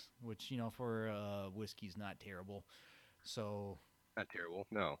 which for whiskey's not terrible. So Not terrible.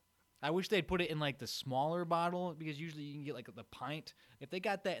 No. I wish they'd put it in like the smaller bottle, because usually you can get like the pint. If they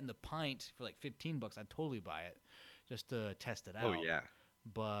got that in the pint for like $15, I'd totally buy it just to test it out. Oh yeah.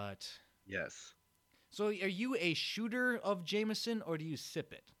 But Yes. so are you a shooter of Jameson or do you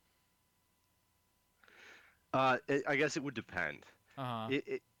sip it? I guess it would depend. Uh-huh.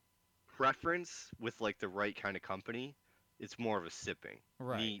 Preference with like the right kind of company, it's more of a sipping.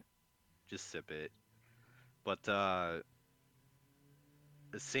 Right. Me, just sip it. But the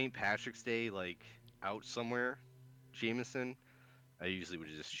St. Patrick's Day, like out somewhere, Jameson, I usually would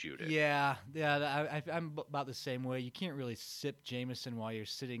just shoot it. Yeah. I'm about the same way. You can't really sip Jameson while you're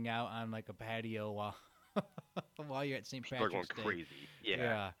sitting out on like a patio while you're at St. People are going Patrick's Day. crazy.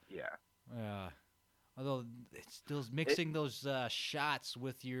 Yeah. Yeah. Yeah. Although it's still mixing those shots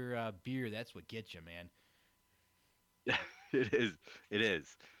with your beer, that's what gets you, man. It is. It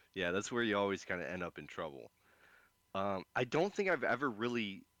is. Yeah, that's where you always kind of end up in trouble. I don't think I've ever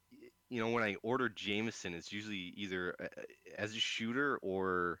really, when I order Jameson, it's usually either as a shooter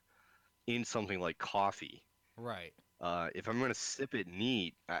or in something like coffee. Right. If I'm gonna sip it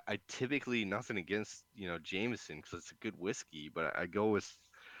neat, I typically, nothing against Jameson because it's a good whiskey, but I go with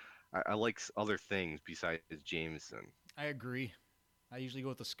I like other things besides Jameson. I agree. I usually go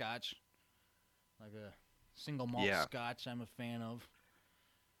with the Scotch, like a single malt Yeah. Scotch. I'm a fan of.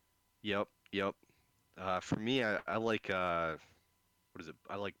 Yep. For me, I like what is it?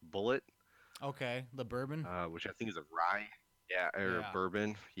 I like Bullet, Okay, the bourbon. which I think is a rye. Yeah, or Yeah.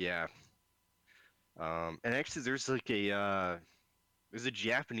 bourbon. Yeah. And actually, there's like there's a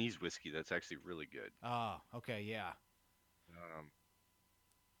Japanese whiskey that's actually really good. Oh, okay, yeah. Um,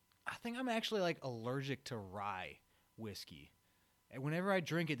 I think I'm actually like allergic to rye whiskey. And whenever I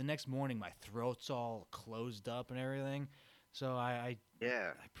drink it, the next morning my throat's all closed up and everything. So I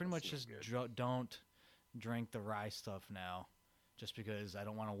yeah. pretty that much seems just good. don't drink the rye stuff now, just because I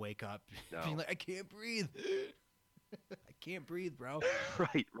don't want to wake up No. being like I can't breathe. I can't breathe, bro.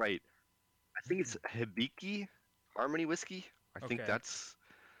 Right, right. I think it's Hibiki Harmony whiskey. I think Okay. that's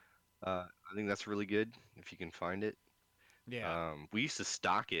really good if you can find it. Yeah. We used to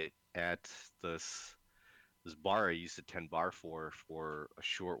stock it at this bar I used to tend bar for a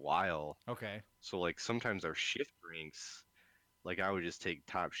short while. Okay. So like sometimes our shift drinks, like I would just take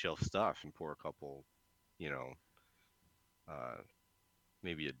top shelf stuff and pour a couple, you know, uh,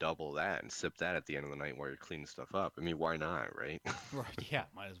 maybe a double of that and sip that at the end of the night while you're cleaning stuff up. I mean, why not, right? Right. Yeah.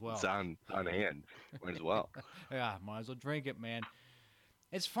 Might as well. It's on hand. Might as well. Yeah. Might as well drink it, man.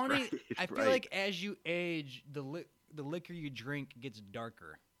 It's funny. Right, I feel right. like as you age, the liquor you drink gets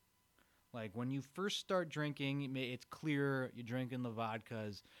darker. Like when you first start drinking, it's clear you're drinking the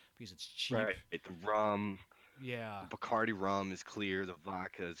vodkas because it's cheap. Right. The rum, Yeah. the Bacardi rum is clear. The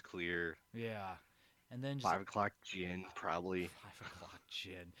vodka is clear. Yeah. And then just 5 o'clock gin, probably. 5 o'clock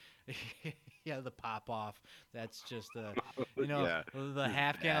gin. Yeah, the pop off. That's just the Yeah. the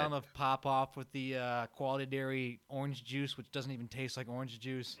half gallon of pop off with the Quality Dairy orange juice, which doesn't even taste like orange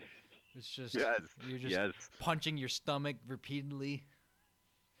juice. It's just Yes. you're just Yes. punching your stomach repeatedly.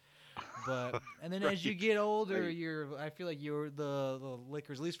 But and then as you get older, right. I feel like the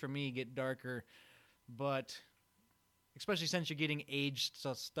liquors, at least for me, get darker. But especially since you're getting aged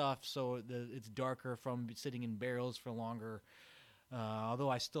stuff, so it's darker from sitting in barrels for longer. Although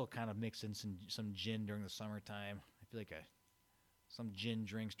I still kind of mix in some gin during the summertime. I feel like some gin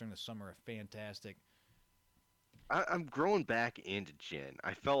drinks during the summer are fantastic. I'm growing back into gin.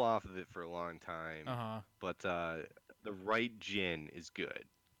 I fell off of it for a long time, but the right gin is good.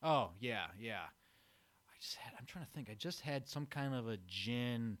 Oh yeah, yeah. I'm trying to think. I just had some kind of a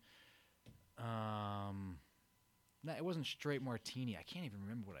gin. No, it wasn't straight martini. I can't even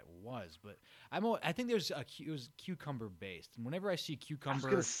remember what it was, but I think it was cucumber based. And whenever I see I was cucumber,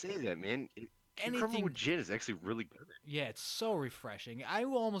 gonna say that, man. Cucumber anything, with gin is actually really good. yeah, it's so refreshing. I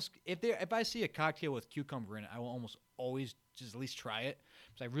will almost if I see a cocktail with cucumber in it, I will almost always just at least try it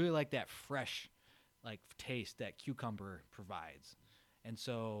because I really like that fresh, like taste that cucumber provides. And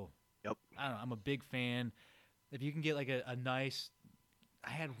so, Yep. I don't know. I'm a big fan. If you can get like a nice, I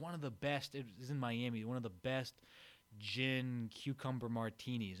had one of the best. It was in Miami. One of the best gin cucumber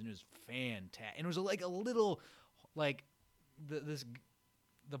martinis, and it was fantastic. And it was like a little, like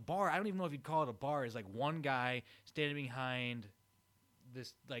the bar. I don't even know if you'd call it a bar. Is like one guy standing behind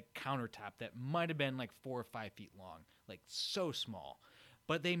this like countertop that might have been like 4 or 5 feet long, like so small.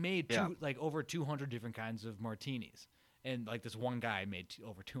 But they made Yeah. like over 200 different kinds of martinis. And like this one guy made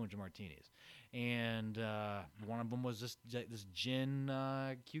over 200 martinis, and one of them was this gin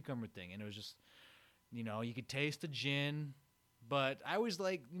cucumber thing, and it was just, you could taste the gin, but I always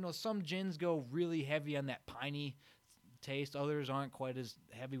like, some gins go really heavy on that piney taste. Others aren't quite as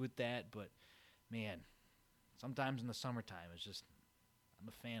heavy with that, but man, sometimes in the summertime, I'm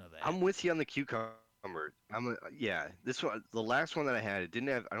a fan of that. I'm with you on the cucumber. Yeah. This one, the last one that I had, it didn't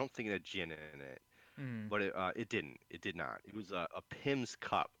have. I don't think it had gin in it. Mm. But it didn't. It did not. It was a Pim's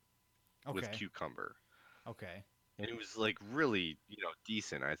cup with Okay. cucumber, Okay. and it was like really,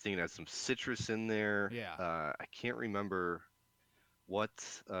 decent. I think it had some citrus in there. Yeah. I can't remember what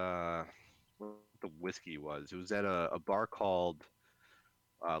the whiskey was. It was at a bar called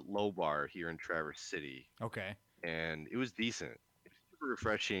Low Bar here in Traverse City, Okay. and it was decent. It was super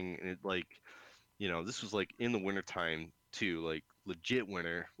refreshing, and this was like in the wintertime too, like legit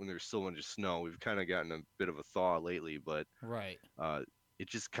winter when there's so much snow. We've kind of gotten a bit of a thaw lately, but Right. it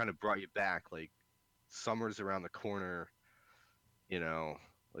just kind of brought you back. Like summer's around the corner,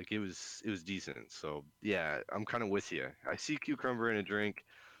 like it was decent. So yeah, I'm kind of with you. I see cucumber in a drink.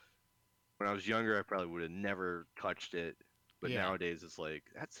 When I was younger, I probably would have never touched it, but Yeah. nowadays it's like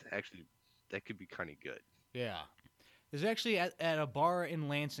that could be kind of good. Yeah. There's actually at a bar in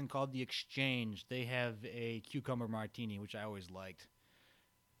Lansing called The Exchange. They have a cucumber martini, which I always liked.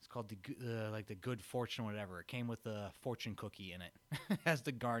 It's called the Good Fortune, or whatever. It came with a fortune cookie in it as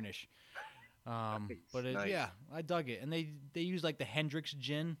the garnish. But Nice. yeah, I dug it, and they use like the Hendrix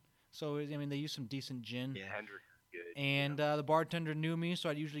gin. So they use some decent gin. Yeah, Hendrix is good. And the bartender knew me, so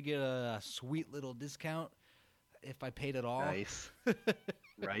I'd usually get a sweet little discount if I paid it all. Nice.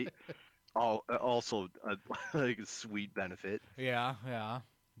 Right? Oh, also like a sweet benefit. Yeah, yeah.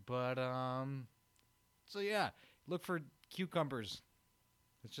 But so yeah, look for cucumbers.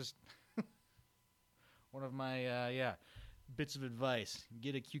 It's just one of my bits of advice.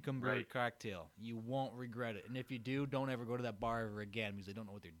 Get a cucumber Right. cocktail. You won't regret it. And if you do, don't ever go to that bar ever again because they don't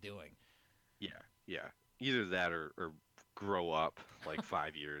know what they're doing. Yeah. Either that or grow up like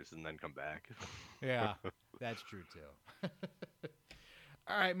 5 years and then come back. Yeah, that's true too.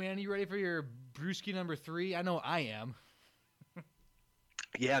 All right, man, you ready for your brewski number 3? I know I am.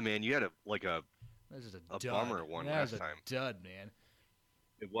 Yeah, man, you had a This is a a dud. bummer one That was last a time. dud, man.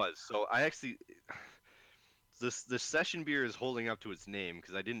 It was. So I actually this session beer is holding up to its name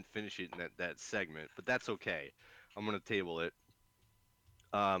because I didn't finish it in that segment, but that's okay. I'm gonna table it.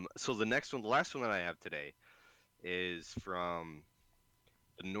 So the next one, the last one that I have today, is from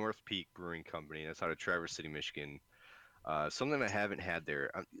the North Peak Brewing Company. That's out of Traverse City, Michigan. Something I haven't had there.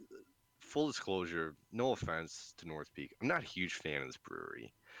 Full disclosure, no offense to North Peak, I'm not a huge fan of this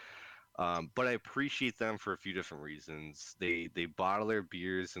brewery. But I appreciate them for a few different reasons. They bottle their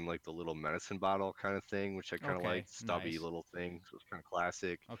beers in like the little medicine bottle kind of thing, which I kind of Okay, like, stubby nice. little thing. So it's kind of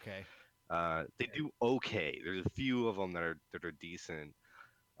classic. Okay. They do okay. There's a few of them that are decent.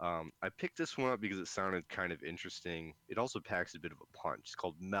 I picked this one up because it sounded kind of interesting. It also packs a bit of a punch. It's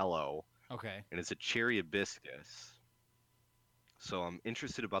called Mellow, Okay. and it's a cherry hibiscus. So I'm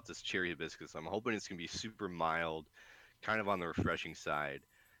interested about this cherry hibiscus. I'm hoping it's gonna be super mild, kind of on the refreshing side.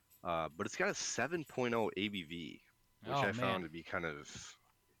 But it's got a 7.0 ABV, which Oh, I man. found to be kind of,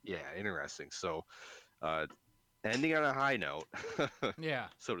 yeah, interesting. So, ending on a high note, Yeah.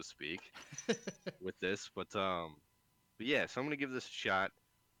 so to speak, with this. But yeah, so I'm gonna give this a shot.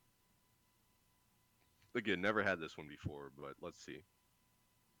 Again, never had this one before, but let's see.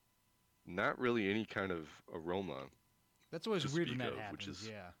 Not really any kind of aroma. That's always To weird when speak that of, happens. which is-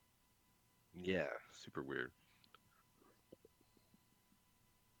 Yeah. Yeah, super weird.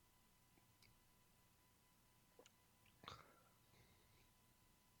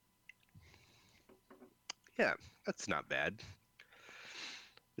 Yeah, that's not bad.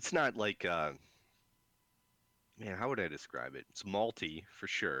 It's not like man, how would I describe it? It's malty for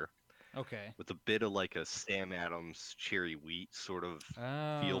sure, Okay. with a bit of like a Sam Adams cherry wheat sort of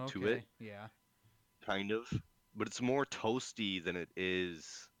Oh, feel to it, okay. Yeah. kind of. But it's more toasty than it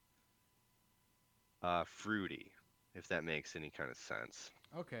is fruity, if that makes any kind of sense.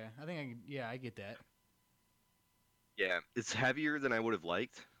 Okay. I think yeah, I get that. Yeah, it's heavier than I would have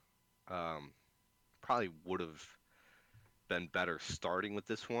liked. Probably would have been better starting with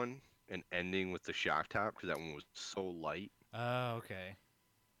this one and ending with the shock top because that one was so light. Oh, okay.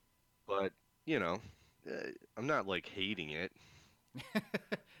 But you know, I'm not like hating it, but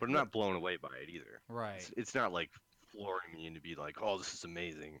I'm not blown away by it either. Right. It's not like flooring me into be like, oh, this is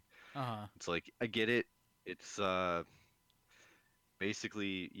amazing. Uh-huh. It's like I get it. It's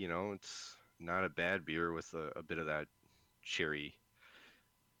basically, it's not a bad beer with a bit of that cherry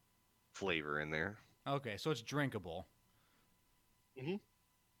flavor in there. Okay, so it's drinkable. Mhm.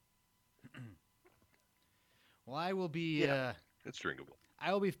 Well, I will be Yeah. It's drinkable.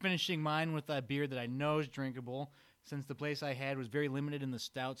 I will be finishing mine with a beer that I know is drinkable. Since the place I had was very limited in the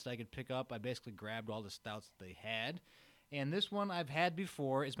stouts that I could pick up, I basically grabbed all the stouts that they had. And this one I've had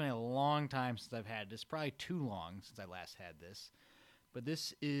before. It's been a long time since I've had this. Probably too long since I last had this. But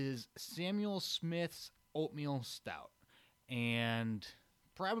this is Samuel Smith's Oatmeal Stout. And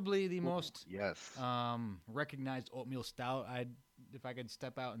probably the most Yes. recognized oatmeal stout, if I could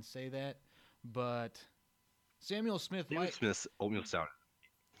step out and say that. But Samuel Smith David might... Smith's oatmeal stout.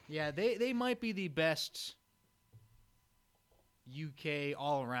 Yeah, they might be the best UK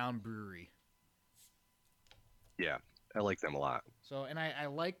all-around brewery. Yeah, I like them a lot. So, and I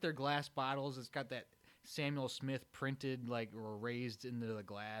like their glass bottles. It's got that Samuel Smith printed, like, or raised into the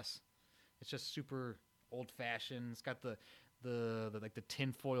glass. It's just super old-fashioned. It's got the like the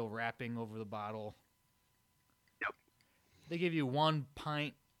tinfoil wrapping over the bottle. Yep. They give you 1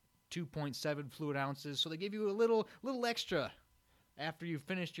 pint, 2.7 fluid ounces, so they give you a little extra after you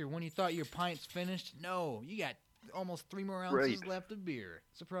finished when you thought your pint's finished. No, you got almost 3 more ounces Right. left of beer.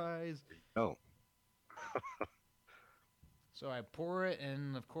 Surprise. Oh, So I pour it,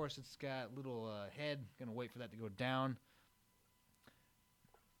 and of course it's got little head. Gonna wait for that to go down.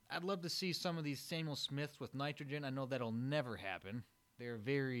 I'd love to see some of these Samuel Smiths with nitrogen. I know that'll never happen. They're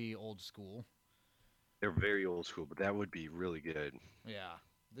very old school. they're very old school, but that would be really good. Yeah.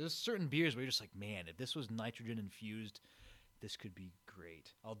 There's certain beers where you're just like, man, if this was nitrogen infused, this could be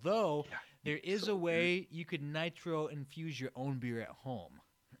great. Although, Yeah, there is a way you could nitro infuse your own beer at home.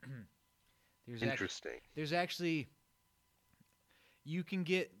 Interesting. There's actually, you can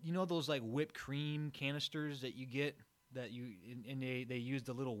get, those like whipped cream canisters that you get, that they use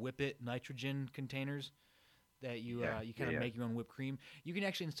the little Whip It nitrogen containers that you Yeah, you kind of yeah. make your own whipped cream. You can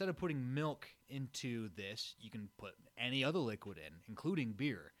actually, instead of putting milk into this, you can put any other liquid in, including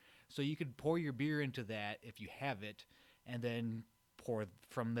beer. So you could pour your beer into that if you have it, and then pour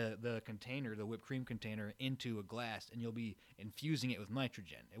from the container, the whipped cream container, into a glass, and you'll be infusing it with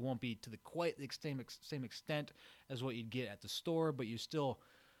nitrogen. It won't be to the quite the same extent as what you'd get at the store, but you're still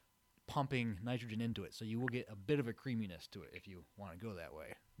pumping nitrogen into it, so you will get a bit of a creaminess to it if you want to go that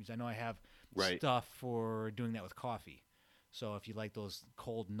way. Because I know I have Right. stuff for doing that with coffee. So if you like those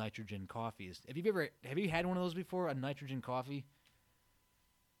cold nitrogen coffees, have you had one of those before? A nitrogen coffee?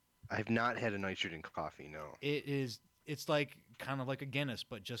 I've not had a nitrogen coffee. No. It's like kind of like a Guinness,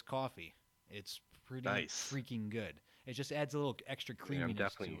 but just coffee. It's pretty Nice. freaking good. It just adds a little extra I'm creaminess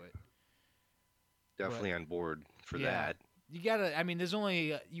definitely- to it. Definitely on board for Yeah. that. You gotta. I mean, there's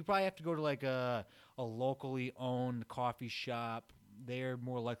only. You probably have to go to like a locally owned coffee shop. They're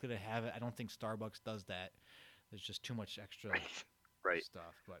more likely to have it. I don't think Starbucks does that. There's just too much extra Right.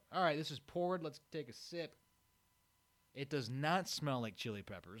 stuff. But all right, this is poured. Let's take a sip. It does not smell like chili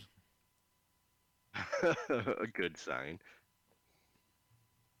peppers. A good sign.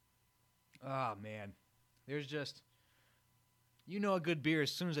 Oh man, there's just. You know a good beer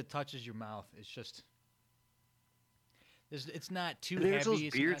as soon as it touches your mouth. It's just. It's not too There's heavy. those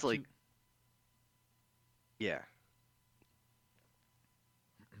it's beers not like- too- Yeah.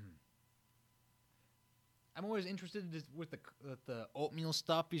 I'm always interested with the oatmeal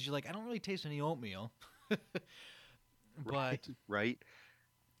stuff because you're like, I don't really taste any oatmeal. But Right.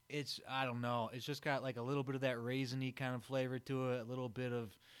 it's, I don't know. It's just got like a little bit of that raisiny kind of flavor to it.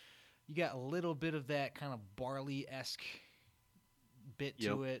 You got a little bit of that kind of barley-esque bit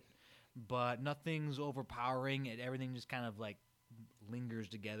to it, but nothing's overpowering. Everything just kind of like lingers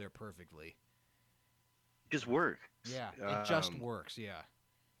together perfectly. Just work. Yeah, it just Um, works. Yeah.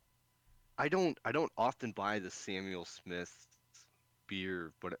 I don't often buy the Samuel Smith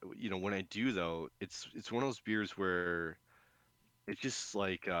beer, but when I do though, it's one of those beers where it's just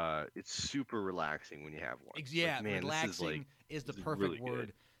like it's super relaxing when you have one. It's Yeah, like, man, relaxing is the this is perfect really good.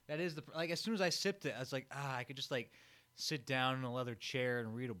 word. That is like as soon as I sipped it, I was like, I could just like sit down in a leather chair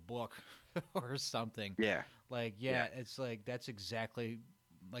and read a book or something. Yeah. Like, Yeah. it's like that's exactly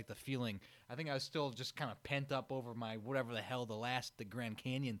like the feeling. I think I was still just kind of pent up over my whatever the hell the Grand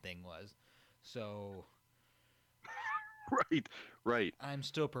Canyon thing was. So Right. I'm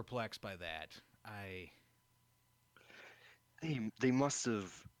still perplexed by that. They must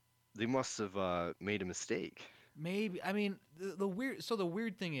have made a mistake. Maybe I mean the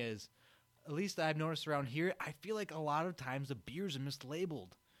weird thing is, at least I've noticed around here, I feel like a lot of times the beers are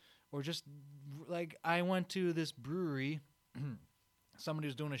mislabeled, or just like I went to this brewery, somebody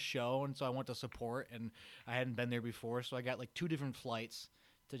was doing a show, and so I went to support, and I hadn't been there before, so I got like 2 different flights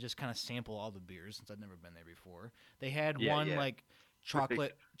to just kind of sample all the beers since I'd never been there before. They had one yeah. like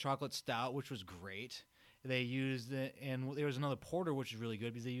chocolate stout, which was great. They used it, and there was another porter, which is really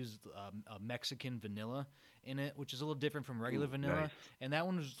good because they used a Mexican vanilla in it, which is a little different from regular vanilla. nice. And that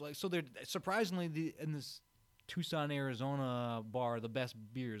one was like, so they're surprisingly in this Tucson, Arizona bar, the best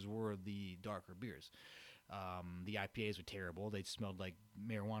beers were the darker beers. The IPAs were terrible. They smelled like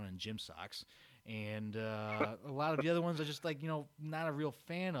marijuana and gym socks. And a lot of the other ones I just like, not a real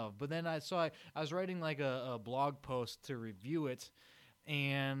fan of. But then I was writing like a blog post to review it,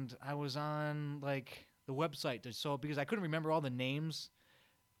 and I was on like the website because I couldn't remember all the names,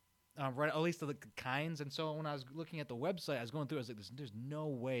 right? At least the kinds. And so when I was looking at the website, I was going through. I was like, "There's no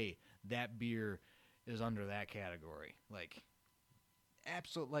way that beer is under that category." Like,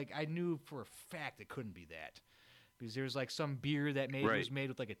 absolutely. Like I knew for a fact it couldn't be that because there's like some beer that was made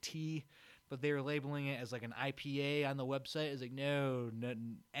with like a tea, but they were labeling it as like an IPA on the website. It's like, no,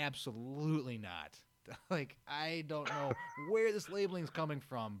 absolutely not. Like I don't know where this labeling is coming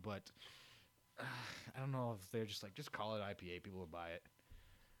from, but. I don't know if they're just like, just call it IPA. People will buy it.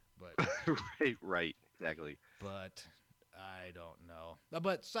 But right, exactly. But I don't know.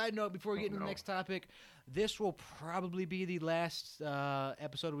 But side note, before we get into the next topic, this will probably be the last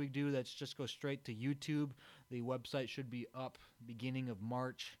episode we do that's just go straight to YouTube. The website should be up beginning of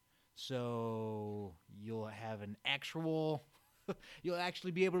March. So you'll have an actual... You'll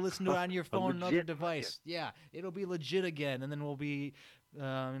actually be able to listen to it on your phone and other device. Yeah, it'll be legit again. And then we'll be,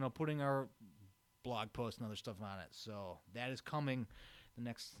 putting our blog posts and other stuff on it. So that is coming a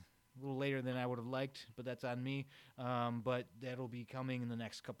little later than I would have liked, but that's on me. But that'll be coming in the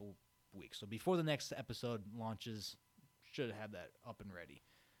next couple weeks. So before the next episode launches, should have that up and ready.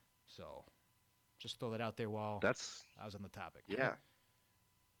 So just throw that out there while I was on the topic. Yeah.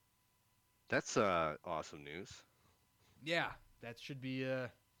 That's awesome news. Yeah, that should be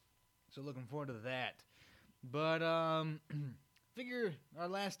so looking forward to that. But figure our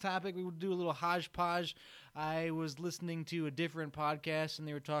last topic, we would do a little hodgepodge. I was listening to a different podcast, and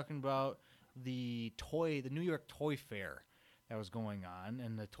they were talking about the New York Toy Fair that was going on.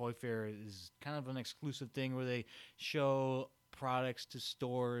 And the Toy Fair is kind of an exclusive thing where they show products to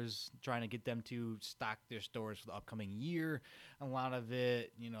stores, trying to get them to stock their stores for the upcoming year. A lot of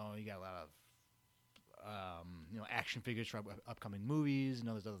it, you got a lot of action figures for upcoming movies and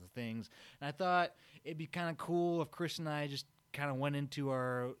those other things. And I thought it'd be kind of cool if Chris and I just kind of went into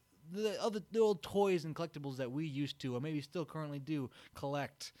the old toys and collectibles that we used to, or maybe still currently do,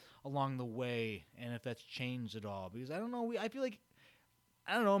 collect along the way, and if that's changed at all. Because I don't know, I feel like,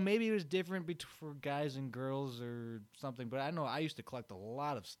 I don't know, maybe it was different for guys and girls or something, but I know I used to collect a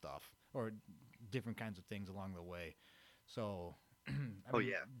lot of stuff, or different kinds of things along the way. So,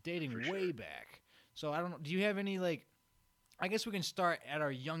 dating way back. So I don't know, do you have any, like, I guess we can start at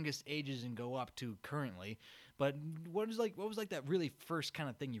our youngest ages and go up to currently, but what was that really first kind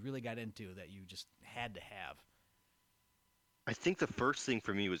of thing you really got into that you just had to have? I think the first thing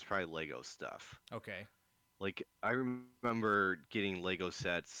for me was probably Lego stuff. Okay. Like, I remember getting Lego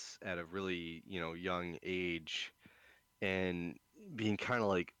sets at a really, young age and being kind of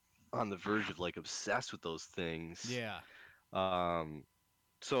like on the verge of like obsessed with those things. Yeah.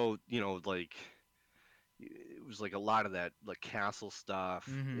 So, like, it was like a lot of that, like, castle stuff.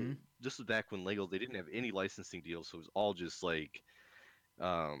 Mm-hmm. This was back when Lego, they didn't have any licensing deals, so it was all just like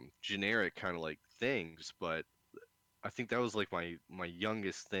generic kind of like things. But I think that was like my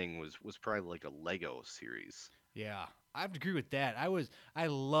youngest thing was probably like a Lego series. Yeah, I have to agree with that. I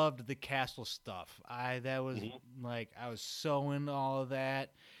loved the castle stuff. That was like, I was so into all of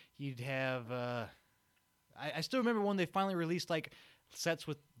that. You'd have I still remember when they finally released like sets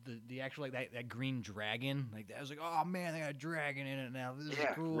with the actual, like, that green dragon. Like, that was like, oh man, they got a dragon in it now. This is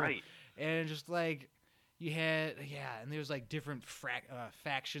cool. Right. And just like you had, and there was like different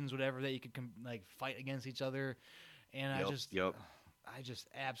factions, whatever, that you could like fight against each other. And I just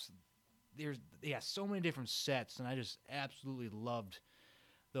absolutely, there's so many different sets, and I just absolutely loved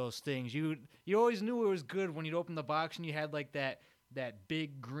those things. You always knew it was good when you'd open the box and you had like that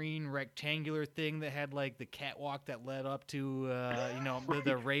big green rectangular thing that had like the catwalk that led up to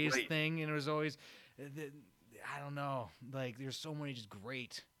the raised thing, and it was always, I don't know, like, there's so many just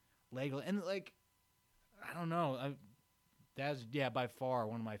great Lego, and like, I don't know, that's by far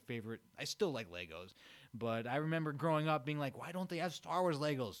one of my favorite. I still like Legos, but I remember growing up being like, why don't they have Star Wars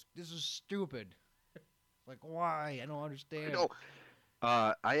Legos? This is stupid. Like, why? I don't understand. No,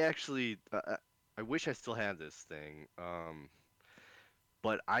 I actually I wish I still had this thing.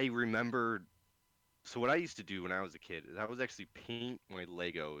 But I remember, so what I used to do when I was a kid is I would actually paint my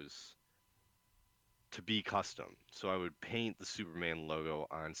Legos to be custom. So I would paint the Superman logo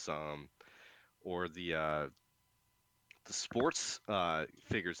on some, or the sports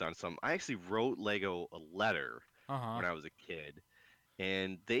figures on some. I actually wrote Lego a letter when I was a kid,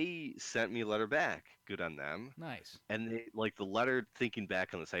 and they sent me a letter back. Good on them. Nice. And they, like, the letter, thinking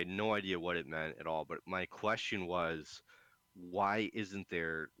back on this, I had no idea what it meant at all. But my question was, why isn't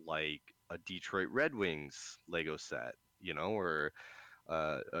there like a Detroit Red Wings Lego set, or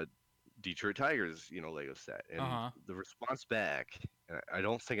a Detroit Tigers, Lego set? And the response back, and I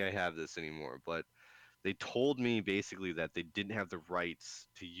don't think I have this anymore, but they told me basically that they didn't have the rights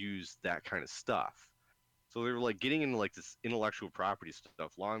to use that kind of stuff. So they were like getting into like this intellectual property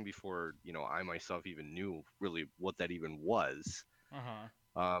stuff long before, I myself even knew really what that even was.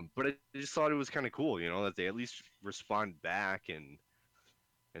 But I just thought it was kind of cool, that they at least respond back and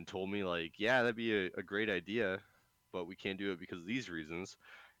told me like, yeah, that'd be a great idea, but we can't do it because of these reasons.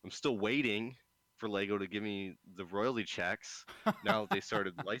 I'm still waiting for Lego to give me the royalty checks now that they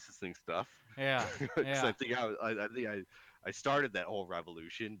started licensing stuff. Yeah. I think I started that whole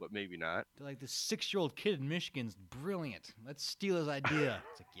revolution, but maybe not. They're like, this 6-year-old kid in Michigan's brilliant. Let's steal his idea.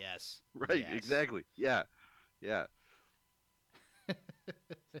 It's like, yes. Right, yes. Exactly. Yeah.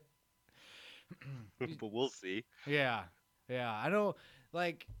 But we'll see. Yeah. I know,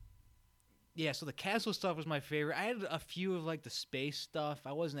 like, so the castle stuff was my favorite. I had a few of, like, the space stuff.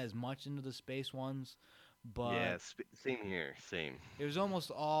 I wasn't as much into the space ones, but... Yeah, same here, same. It was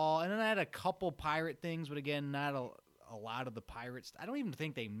almost all... And then I had a couple pirate things, but again, not a lot of the pirates. I don't even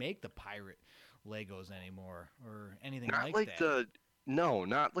think they make the pirate Legos anymore or anything not like that. No,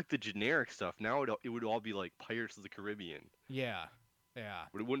 not like the generic stuff. Now it would all be like Pirates of the Caribbean. Yeah.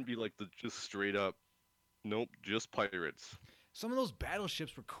 But it wouldn't be like the just straight up, nope, just pirates. Some of those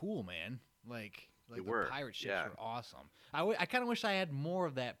battleships were cool, man. Like the pirate ships were awesome. I kind of wish I had more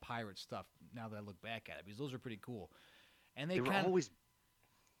of that pirate stuff now that I look back at it, because those are pretty cool. And they were always...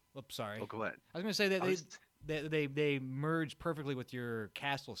 Oops, sorry. Oh, go ahead. I was going to say that they merge perfectly with your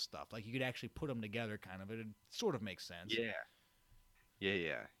castle stuff. Like, you could actually put them together, kind of. It sort of makes sense. Yeah.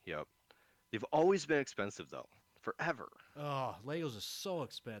 Yep. They've always been expensive, though. Forever. Oh, Legos are so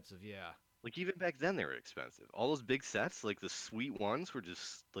expensive, yeah. Like even back then they were expensive. All those big sets, like the sweet ones, were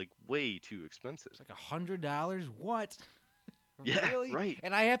just like way too expensive. It's like $100. What? Yeah, Really? right.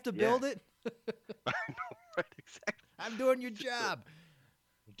 And I have to Yeah. build it? Right, exactly. I'm doing your job.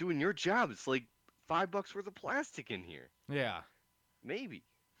 Doing your job. It's like $5 worth of plastic in here. Yeah. Maybe.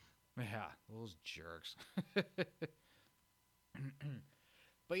 Yeah, those jerks.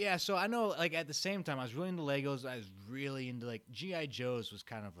 But yeah, so I know, like, at the same time, I was really into Legos. I was really into, like, G.I. Joes was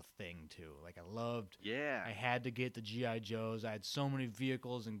kind of a thing, too. Like, I loved, Yeah. I had to get the G.I. Joes. I had so many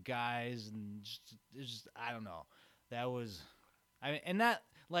vehicles and guys, and it's just I don't know. That was, and not,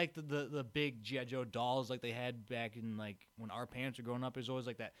 like, the big G.I. Joe dolls like they had back in, like, when our parents were growing up. There's always,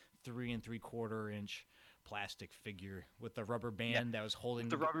 like, that 3 3/4 inch plastic figure with the rubber band that was holding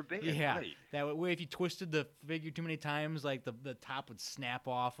The rubber band. Yeah, Right. that way if you twisted the figure too many times, like the top would snap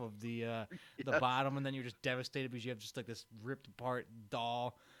off of the Yes. bottom, and then you're just devastated because you have just like this ripped apart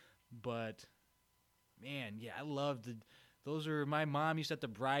doll. But man, yeah, I loved it. Those are my mom used to have to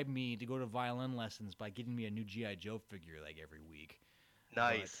bribe me to go to violin lessons by getting me a new GI Joe figure like every week.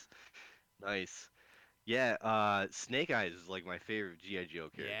 Nice. Nice. Yeah, Snake Eyes is like my favorite G.I. Joe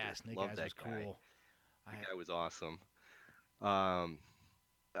character. Yeah, Snake Love Eyes that was guy. cool. That guy was awesome.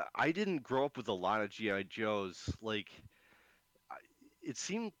 I didn't grow up with a lot of G.I. Joes. Like, I- it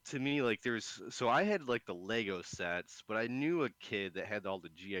seemed to me like so I had like the Lego sets, but I knew a kid that had all the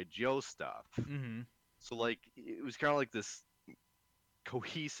G.I. Joe stuff. Mm-hmm. So like, it was kind of like this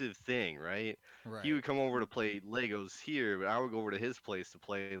cohesive thing, right? Right. He would come over to play Legos here, but I would go over to his place to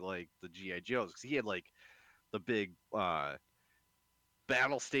play like the G.I. Joes because he had like the big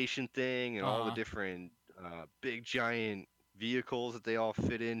battle station thing and all the Uh-huh. different big giant vehicles that they all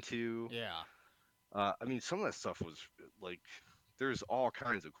fit into. Yeah. I mean, some of that stuff was like, there's all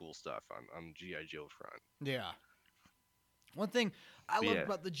kinds of cool stuff on G.I. Joe front. Yeah. One thing I But loved yeah.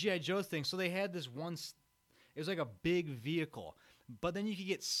 about the GI Joe thing, so they had this it was like a big vehicle, but then you could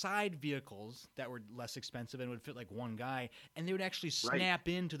get side vehicles that were less expensive and would fit like one guy, and they would actually Right. snap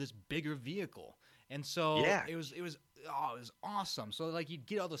into this bigger vehicle. And so Yeah. it was awesome. So like you'd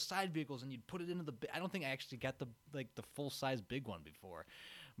get all the side vehicles and you'd put it into I don't think I actually got the full size big one before.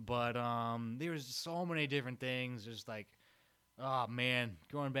 But there was so many different things, just like, oh man,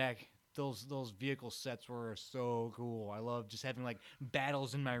 going back, those vehicle sets were so cool. I love just having like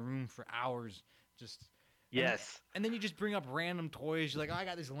battles in my room for hours. Just Yes. and then you just bring up random toys. You're like, oh, I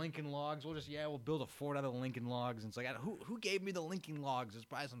got these Lincoln Logs. We'll build a fort out of the Lincoln Logs. And it's like, who gave me the Lincoln Logs? It's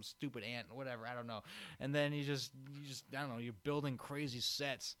probably some stupid aunt or whatever. I don't know. And then you just I don't know. You're building crazy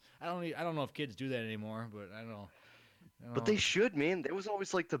sets. I don't know if kids do that anymore, but I don't know. But they should, man. That was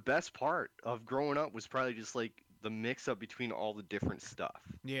always like the best part of growing up was probably just like the mix up between all the different stuff.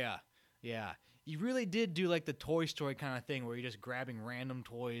 Yeah, yeah. You really did do like the Toy Story kind of thing where you're just grabbing random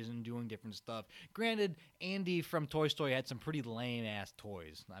toys and doing different stuff. Granted, Andy from Toy Story had some pretty lame ass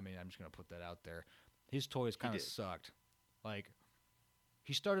toys. I mean, I'm just gonna put that out there. His toys kind of did. sucked. Like,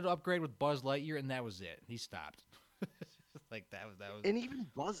 he started to upgrade with Buzz Lightyear, and that was it. He stopped. Like that was. And even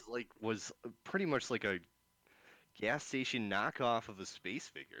Buzz like was pretty much like a gas station knockoff of a space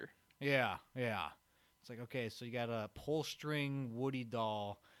figure. Yeah, yeah. It's like, okay, so you got a pull string Woody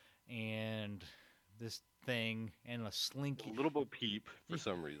doll and this thing and a slinky. Little Bo Peep for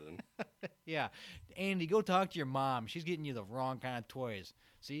some reason. Yeah. Andy, go talk to your mom. She's getting you the wrong kind of toys.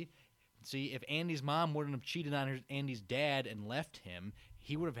 See, if Andy's mom wouldn't have cheated on Andy's dad and left him,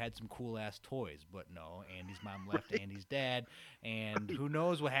 he would have had some cool ass toys. But no, Andy's mom left Andy's dad, and who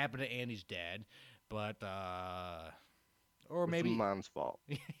knows what happened to Andy's dad. But or It's maybe the mom's fault.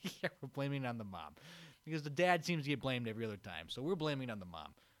 yeah, we're blaming it on the mom because the dad seems to get blamed every other time. So we're blaming it on the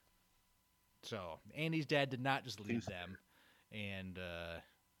mom. So Andy's dad did not just leave Seems them and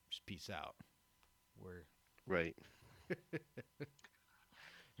just peace out. We're Right.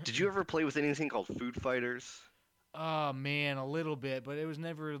 Did you ever play with anything called Food Fighters? oh man, a little bit, but it was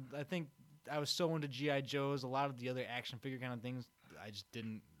never. I think I was so into GI Joes. A lot of the other action figure kind of things, I just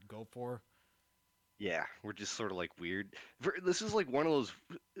didn't go for. Yeah, we're just sort of like weird. This is like one of those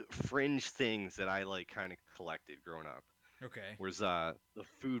fringe things that I like kind of collected growing up. Okay. Was the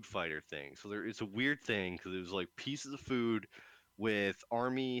food fighter thing. So it's a weird thing because it was like pieces of food with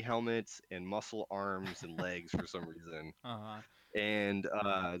army helmets and muscle arms and legs for some reason. Uh-huh. And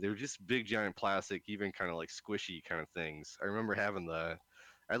they're just big giant plastic, even kind of like squishy kind of things. I remember having I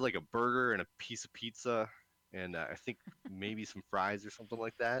had like a burger and a piece of pizza and I think maybe some fries or something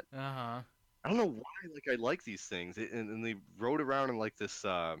like that. Uh-huh. I don't know why like I like these things. And they rode around in like this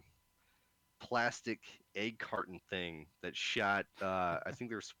plastic egg carton thing that shot I think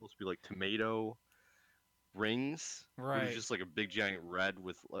they were supposed to be like tomato rings. It Right. was just like a big giant red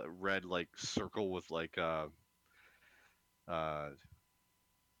like circle with like uh, that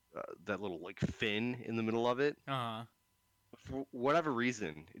little like fin in the middle of it. Uh-huh. For whatever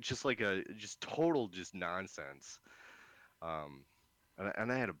reason, it's just like just total just nonsense.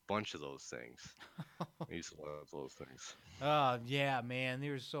 And I had a bunch of those things. I used to love those things. Oh, yeah, man.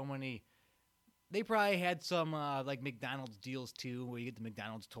 There's so many. They probably had some like McDonald's deals too, where you get the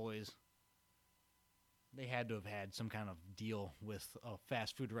McDonald's toys. They had to have had some kind of deal with a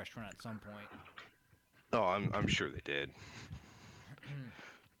fast food restaurant at some point. Oh, I'm sure they did.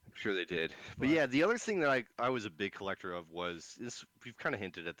 I'm sure they did. But yeah, the other thing that I was a big collector of was this. We've kind of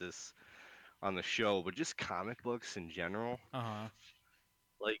hinted at this on the show, but just comic books in general. Uh-huh.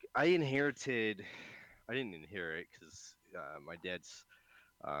 Like I didn't inherit because my dad's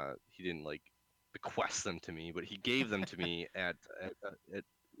he didn't like bequest them to me, but he gave them to me at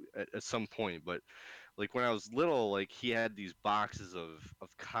some point. But like when I was little, like he had these boxes of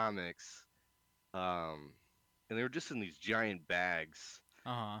comics, and they were just in these giant bags,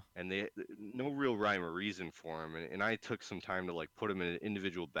 and they no real rhyme or reason for them. And I took some time to like put them in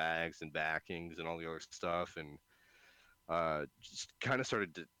individual bags and backings and all the other stuff, and just kind of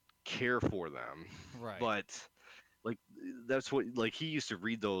started to care for them. Right. But like that's what like he used to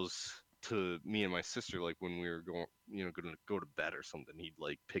read those to me and my sister like when we were going to go to bed or something.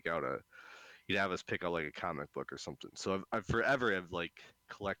 He'd have us pick out like a comic book or something. So I've forever have like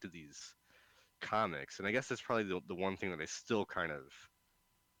collected these comics, and I guess that's probably the one thing that I still kind of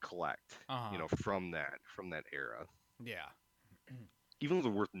collect, from that era. Yeah. Even though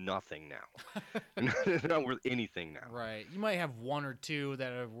they're worth nothing now. They're not worth anything now. Right. You might have one or two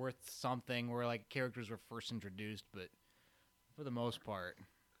that are worth something where like characters were first introduced, but for the most part,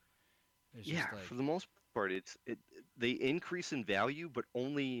 it's just like... for the most part, they increase in value, but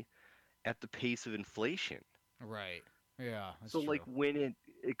only at the pace of inflation. Right. Yeah. That's So true. like when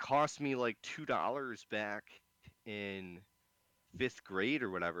it cost me like $2 back in 5th grade or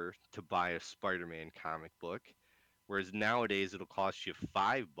whatever to buy a Spider-Man comic book, whereas nowadays it'll cost you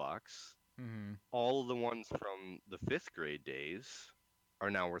 $5. Mm-hmm. All of the ones from the 5th grade days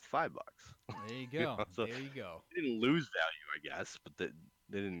are now worth $5. There you go. So there you go. they didn't lose value, I guess, but they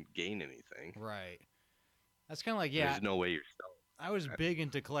didn't gain anything. Right. That's kind of like, There's no way you're selling. I was big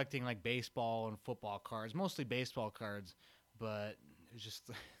into collecting like baseball and football cards, mostly baseball cards, but it's just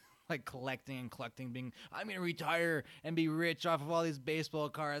like collecting and collecting, I'm going to retire and be rich off of all these baseball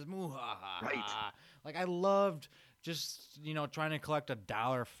cards. Moo-ha-ha. Right. Like I loved just, trying to collect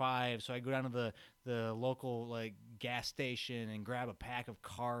 $1.05. So I go down to the local like gas station and grab a pack of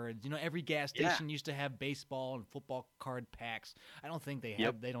cards. Every gas station used to have baseball and football card packs. I don't think they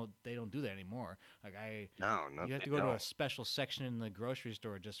have, they don't do that anymore. Like you have to go to a special section in the grocery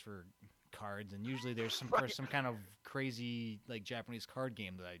store just for cards, and usually there's some kind of crazy like Japanese card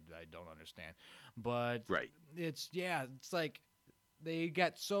game that I don't understand. But it's like they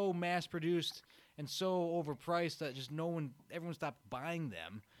got so mass produced and so overpriced that just everyone stopped buying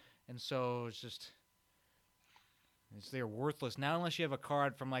them, and so they're worthless now unless you have a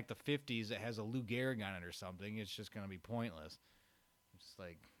card from like the 50s that has a Lou Gehrig on it or something. It's just gonna be pointless. It's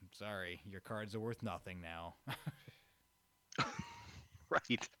like, sorry, your cards are worth nothing now.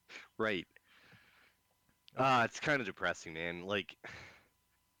 Right. It's kind of depressing, man. Like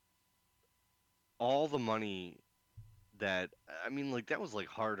all the money that was like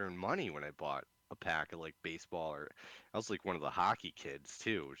hard-earned money when I bought a pack of like baseball, or I was like one of the hockey kids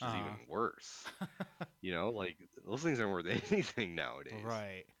too, which is even worse. Like those things aren't worth anything nowadays.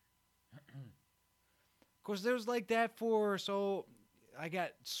 Right. Of course, there was like that so I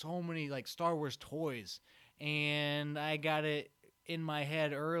got so many like Star Wars toys, and I got it in my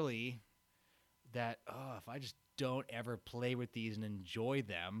head early that if I just don't ever play with these and enjoy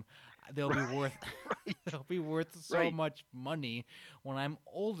them, they'll be worth so much money when I'm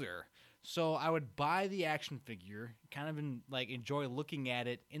older. So I would buy the action figure, kind of enjoy looking at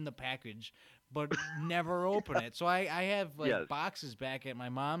it in the package, but never open it. So I have boxes back at my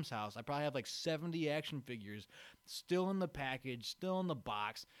mom's house. I probably have like 70 action figures still in the package, still in the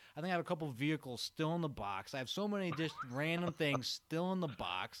box. I think I have a couple vehicles still in the box. I have so many just random things still in the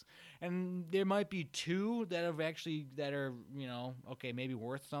box. And there might be 2 that are, okay, maybe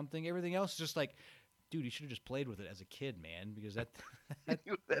worth something. Everything else is just like, dude, you should have just played with it as a kid, man, because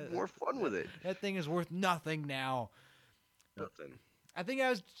you had more fun with it. That thing is worth nothing now. Nothing. I think I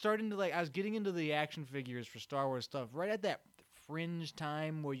was I was getting into the action figures for Star Wars stuff right at that fringe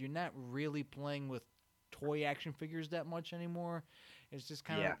time where you're not really playing with toy action figures that much anymore. It's just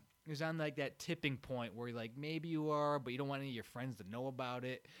kind of is on like that tipping point where like maybe you are, but you don't want any of your friends to know about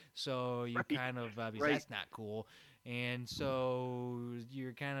it. So you kind of because right. that's not cool. And so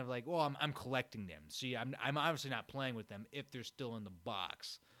you're kind of like, well, I'm collecting them. See, I'm obviously not playing with them if they're still in the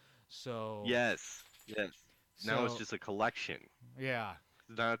box. So Yes. Now it's so- just a collection. yeah.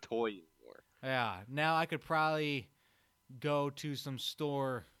 It's not a toy anymore. Yeah, now I could probably go to some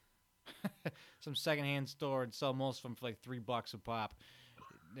store, some secondhand store, and sell most of them for like $3 a pop.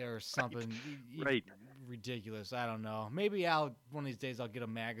 There's something Right. ridiculous. I don't know. Maybe one of these days I'll get a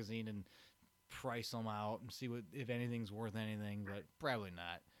magazine and price them out and see if anything's worth anything, but probably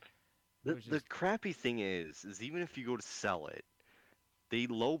not. The crappy thing is even if you go to sell it, they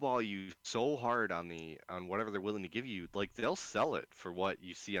lowball you so hard on whatever they're willing to give you. Like they'll sell it for what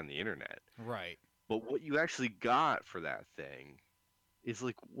you see on the internet, Right. but what you actually got for that thing is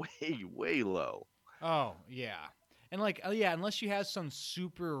like way low. Oh yeah, and like unless you have some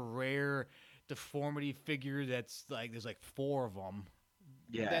super rare deformity figure that's like there's like 4 of them.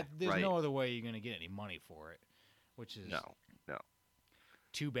 Yeah, There's right. no other way you're gonna get any money for it, which is No.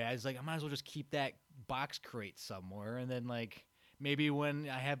 too bad. It's like I might as well just keep that box crate somewhere, and then like maybe when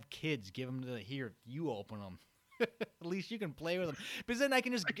I have kids, give them to here. You open them. At least you can play with them. Because then I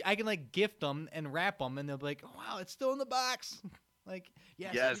can like gift them and wrap them, and they'll be like, oh, wow, it's still in the box. Like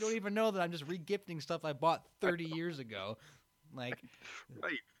yes, Yes. you don't even know that I'm just re-gifting stuff I bought 30 years ago. Like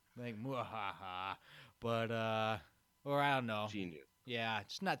Right. like muahaha. But or I don't know. Genius. Yeah,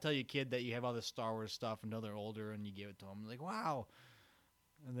 just not tell your kid that you have all this Star Wars stuff until they're older and you give it to them. Like, wow.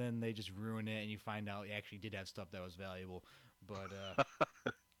 And then they just ruin it and you find out you actually did have stuff that was valuable. But,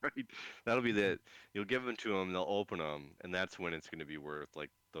 Right. That'll be that. You'll give them to them, they'll open them, and that's when it's going to be worth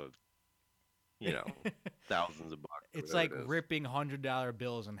like the, thousands of bucks. or it's whatever like it is. ripping $100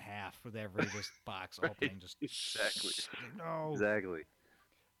 bills in half with every just box Right, opening. Just exactly. No. Exactly.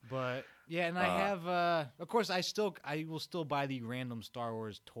 But yeah, and I have of course I will still buy the random Star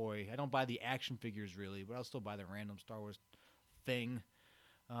Wars toy. I don't buy the action figures really, but I'll still buy the random Star Wars thing.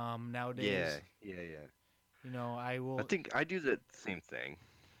 Nowadays, Yeah. I will. I think I do the same thing.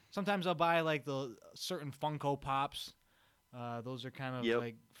 Sometimes I'll buy like the certain Funko Pops. Those are kind of Yep.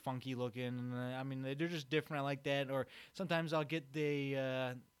 like funky looking. I mean, they're just different. I like that. Or sometimes I'll get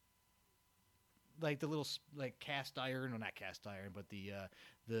the like the little like cast iron, or not cast iron, but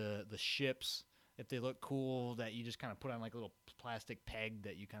the ships. If they look cool, that you just kind of put on like a little plastic peg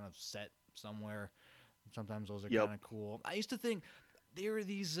that you kind of set somewhere. Sometimes those are Yep. kind of cool. I used to think there were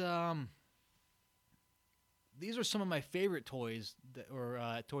these. These are some of my favorite toys that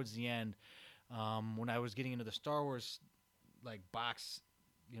were towards the end when I was getting into the Star Wars like box,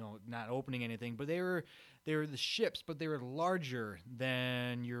 not opening anything. But they were the ships, but they were larger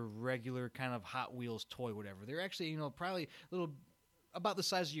than your regular kind of Hot Wheels toy, whatever. They're actually probably about the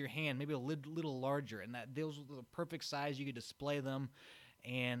size of your hand, maybe a little larger, and that those were the perfect size. You could display them,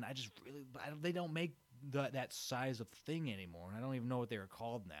 and they don't make that size of thing anymore. And I don't even know what they were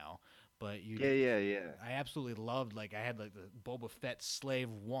called now. But Yeah. I absolutely loved, like, I had, like, the Boba Fett Slave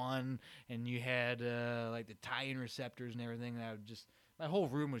 1, and you had, like, the TIE interceptors and everything. My whole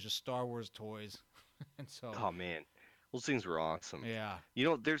room was just Star Wars toys. And so, Oh man, those things were awesome. yeah.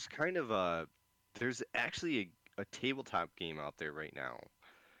 There's kind of there's actually a tabletop game out there right now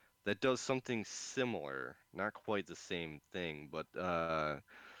that does something similar. Not quite the same thing, but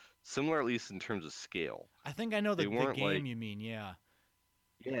similar at least in terms of scale. I think I know the They weren't, game like- you mean, yeah.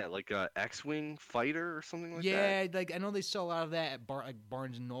 Yeah, like a X-wing fighter or something like that. Yeah, like, I know they sell a lot of that at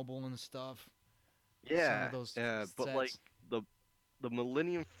Barnes & Noble and stuff. Yeah, those but like sets. the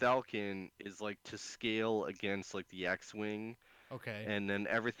Millennium Falcon is like to scale against like the X-wing, Okay, and then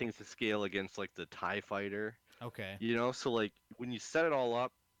everything's to scale against like the TIE fighter. okay. So like when you set it all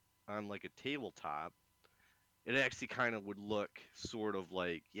up on like a tabletop, it actually kind of would look sort of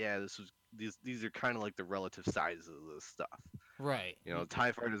like, yeah, these are kind of like the relative sizes of this stuff. Right.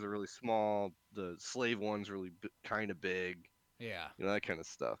 TIE fighters are really small, the slave one's really kind of big, Yeah, that kind of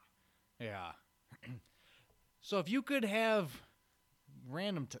stuff. yeah. So if you could have,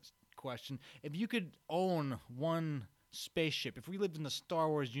 random question, if you could own one spaceship, if we lived in the Star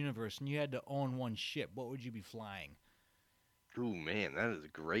Wars universe and you had to own one ship, what would you be flying? Ooh, man, that is a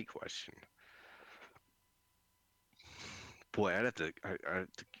great question. Boy, I'd have to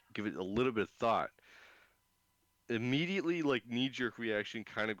give it a little bit of thought. Immediately, like knee-jerk reaction,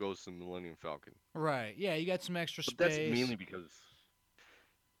 kind of goes to Millennium Falcon. Right. Yeah, you got some extra But space. that's mainly because,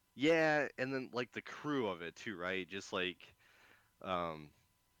 yeah, and then like the crew of it too, right? Just like,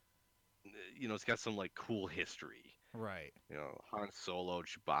 it's got some like cool history. Right. Han Solo,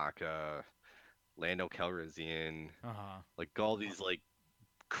 Chewbacca, Lando Calrissian, Uh-huh. like all these like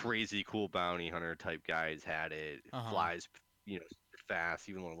crazy cool bounty hunter type guys had it. It flies, fast,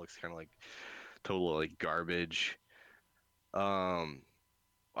 even though it looks kind of like total like garbage.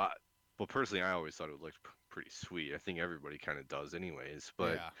 But personally, I always thought it looked pretty sweet. I think everybody kind of does, anyways.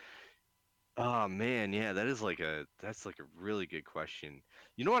 But oh man, yeah, that's like a really good question.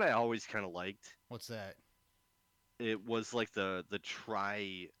 You know what I always kind of liked? What's that? It was like the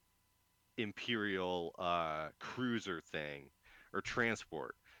Imperial cruiser thing or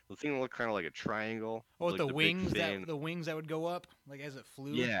transport. The thing that looked kind of like a triangle. Oh, like the wings that would go up like as it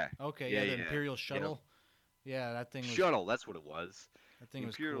flew. Yeah. Okay. Yeah, The Imperial shuttle. Yeah, that thing. Shuttle. That's what it was. That thing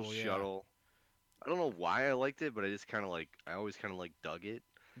was Imperial cool. shuttle. I don't know why I liked it, but I just kind of I always kind of dug it.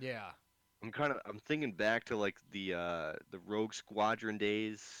 Yeah. I'm thinking back to like the Rogue Squadron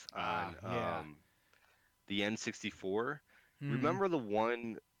days on the N64. Remember the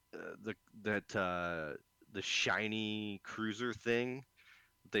one the shiny cruiser thing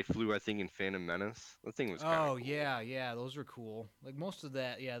they flew, I think, in Phantom Menace? That thing was cool. Yeah, those were cool. Like most of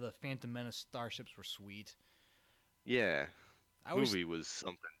that, the Phantom Menace starships were sweet. Yeah. Movie was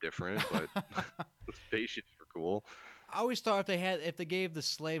something different, but the spaceships were cool. I always thought if they gave the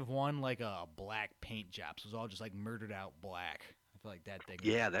Slave One like a black paint job, so it was all just like murdered out black. I feel like that thing.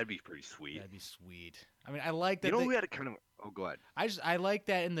 Yeah, that'd be pretty sweet. That'd be sweet. I mean, I like that. You know, we had a kind of. Oh, go ahead. I like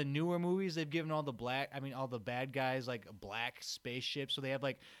that in the newer movies they've given all the bad guys like black spaceships, so they have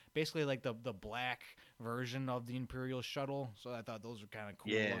like basically like the black version of the Imperial shuttle. So I thought those were kind of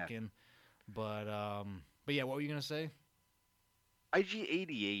cool looking. But yeah, what were you gonna say?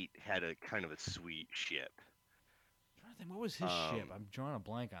 IG-88 had a kind of a sweet ship. I'm trying to think, what was his ship? I'm drawing a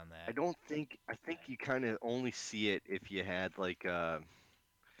blank on that. I think you kind of only see it if you had like I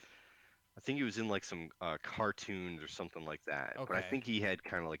think he was in like some cartoons or something like that. Okay. But I think he had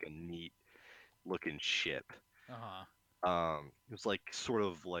kind of like a neat looking ship. It was like sort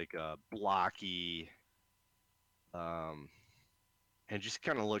of like a blocky, and just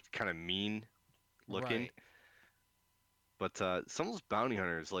kind of looked kind of mean looking. Right. But some of those bounty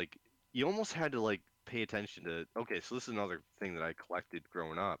hunters, like, you almost had to like pay attention to. Okay, so this is another thing that I collected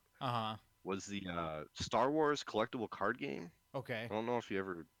growing up. Was the Star Wars collectible card game. Okay. I don't know if you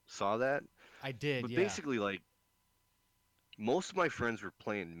ever saw that. I did. But basically, like, most of my friends were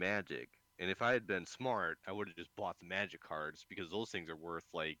playing Magic, and if I had been smart, I would have just bought the Magic cards because those things are worth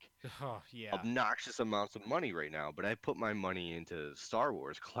like obnoxious amounts of money right now. But I put my money into Star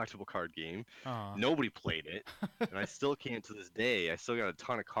Wars collectible card game. Nobody played it, and I still can't to this day. I still got a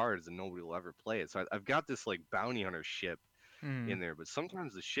ton of cards, and nobody will ever play it. So I've got this like bounty hunter ship in there. But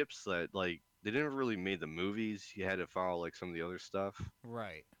sometimes the ships that like they didn't really made the movies. You had to follow like some of the other stuff.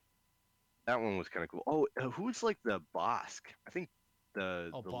 Right. That one was kind of cool. Oh, who's like the Bosk? I think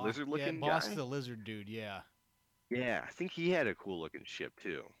the lizard-looking guy. Bosk the lizard dude. Yeah. Yeah, I think he had a cool-looking ship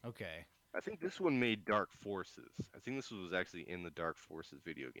too. Okay. I think this one made Dark Forces. I think this was actually in the Dark Forces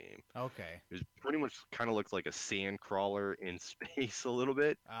video game. Okay. It was pretty much kind of looked like a sand crawler in space a little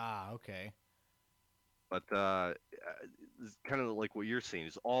bit. Okay. But it's kind of like what you're saying.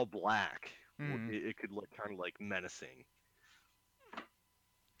 It's all black. It could look kind of like menacing.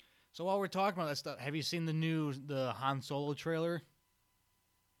 So while we're talking about that stuff, have you seen the Han Solo trailer?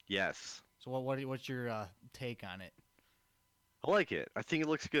 Yes. So what's your take on it? I like it. I think it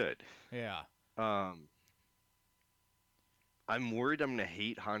looks good. Yeah. I'm worried I'm gonna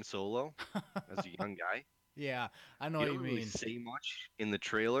hate Han Solo as a young guy. Yeah, I know what you mean. He didn't really say much in the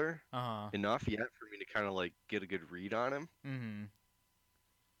trailer enough yet for me to kind of like get a good read on him. Mm-hmm.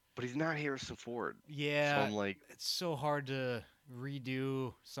 But he's not Harrison Ford. Yeah. So I'm like, it's so hard to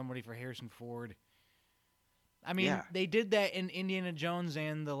redo somebody for Harrison Ford. I mean, they did that in Indiana Jones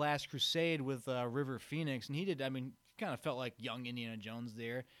and The Last Crusade with River Phoenix, and he kind of felt like young Indiana Jones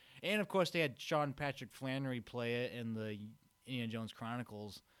there. And of course, they had Sean Patrick Flannery play it in the Indiana Jones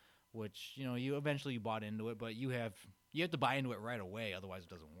Chronicles, which you eventually bought into it, but you have to buy into it right away, otherwise it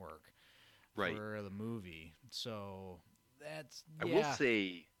doesn't work for the movie. So that's I will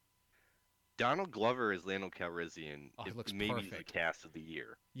say, Donald Glover as Lando Calrissian looks maybe perfect. the cast of the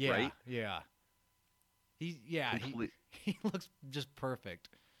year. Yeah, right? Yeah. He looks just perfect.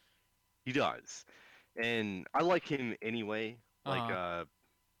 He does, and I like him anyway. Like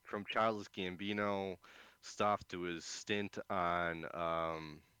from Childish Gambino stuff to his stint on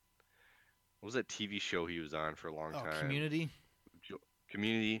what was that TV show he was on for a long time? Community.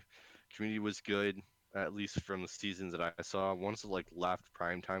 Community was good, at least from the seasons that I saw. Once it left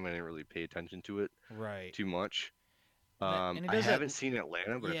primetime, I didn't really pay attention to it too much. I haven't seen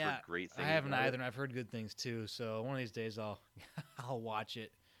Atlanta, but I've heard great things. I haven't about either, it. and I've heard good things too. So one of these days I'll watch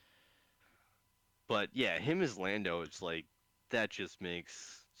it. But yeah, him as Lando, it's like that just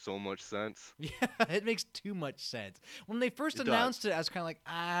makes so much sense. Yeah, it makes too much sense. When they first It announced it, I was kind of like,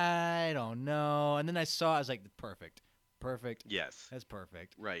 I don't know. And then I saw it, I was like, perfect. Yes. That's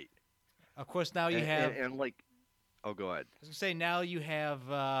perfect. Right. Of course, now you have. and like, oh, go ahead. I was gonna say now you have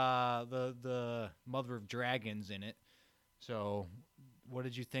the Mother of Dragons in it. So, what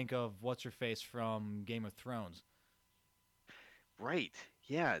did you think of what's her face from Game of Thrones? Right.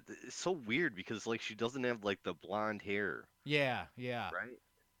 Yeah. It's so weird because like she doesn't have like the blonde hair, Yeah. right?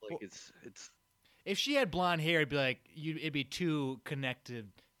 Like Well- it's If she had blonde hair, it'd be like it'd be too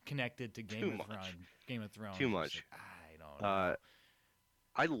connected to Game Too of much. Thrones. Game of Thrones. Too It's much. like, I don't know.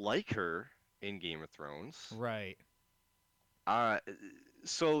 I like her in Game of Thrones. Right. Uh,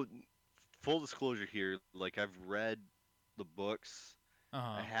 so full disclosure here, like I've read the books.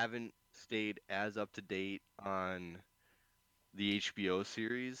 Uh-huh. I haven't stayed as up to date on the HBO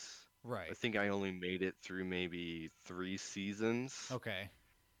series. I Right. think I only made it through maybe 3 seasons, Okay.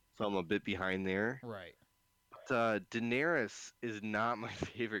 so I'm a bit behind there. Right. But Daenerys is not my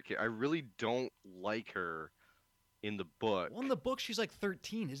favorite character. I really don't like her in the book. Well, in the book, she's like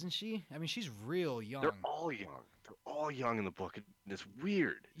 13, isn't she? I mean, she's real young. They're all young. They're all young in the book. And it's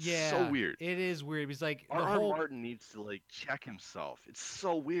weird. It's Yeah. so weird. It is weird. Because like the R.R. whole, Martin needs to like check himself. It's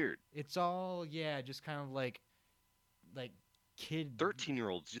so weird. it's all just kind of like kid.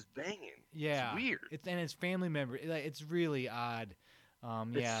 13-year-olds just banging. Yeah. It's weird. And it's family member. It's really odd.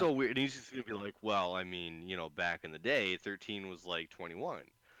 It's Yeah. so weird. And he's just gonna be like, well, I mean, back in the day, 13 was like 21.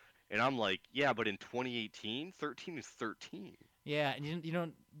 And I'm like, yeah, but in 2018, 13 is 13. Yeah, and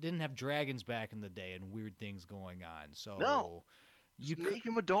didn't have dragons back in the day and weird things going on. So No. you Just could make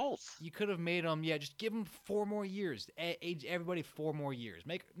him adults. you could have made them. Yeah, just give them 4 more years. Age everybody 4 more years.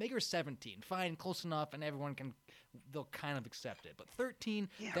 Make her 17. Fine, close enough, and they'll kind of accept it. But 13,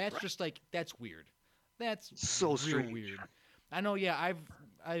 Yeah, that's right. just like that's weird. That's So real strange. weird. I know. Yeah,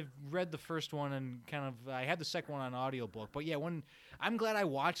 I've read the first one and kind of I had the second one on audiobook. But yeah, I'm glad I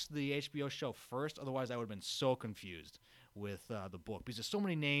watched the HBO show first. Otherwise, I would have been so confused with the book because there's so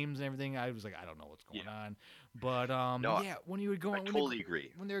many names and everything. I was like, I don't know what's going on. But No, yeah, when you were going, I totally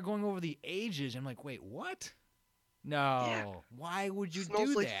agree. when they were going over the ages, I'm like, wait, what? No, why would you Smells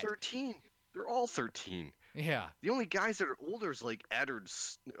do like that? 13. They're all 13. Yeah, The only guys that are older is like Eddard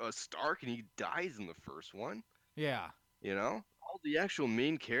Stark, and he dies in the first one. yeah, All the actual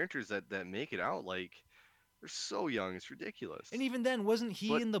main characters that make it out, like, they're so young. It's ridiculous. and even then, wasn't he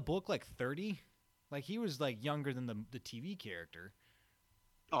But- in the book like 30? Like he was like younger than the TV character.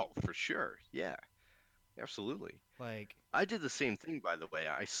 Oh, for sure. Yeah, absolutely. Like, I did the same thing, by the way.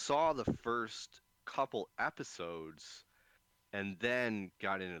 I saw the first couple episodes and then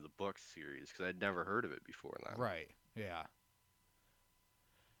got into the book series because I'd never heard of it before that. right? Yeah,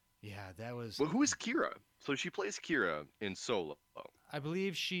 yeah. That was. Well, who is Kira? So she plays Kira in Solo. I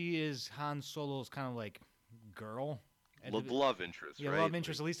believe she is Han Solo's kind of like girl. At The the- love interest, Yeah, right? love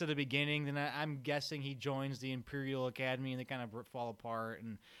interest, at least at the beginning. Then I'm guessing he joins the Imperial Academy and they kind of fall apart.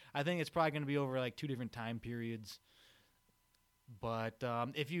 And I think it's probably going to be over like 2 different time periods. But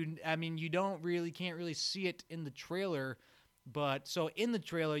can't really see it in the trailer. But so in the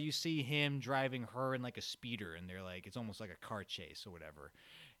trailer, you see him driving her in like a speeder, and they're like, it's almost like a car chase or whatever.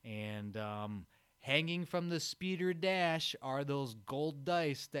 And hanging from the speeder dash are those gold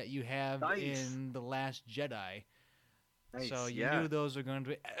dice that you have Nice. in The Last Jedi. Nice, So you yeah. knew those are going to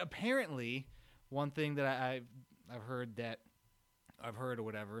be. Apparently, one thing that I've heard or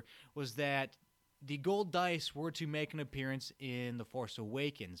whatever was that the gold dice were to make an appearance in The Force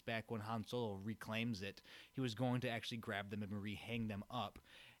Awakens. Back when Han Solo reclaims it, he was going to actually grab them and re-hang them up.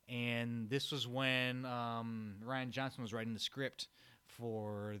 And this was when Rian Johnson was writing the script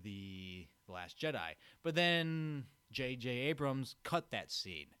for the Last Jedi. But then J.J. Abrams cut that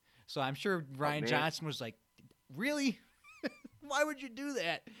scene. So I'm sure Rian man. Johnson was like, really? Why would you do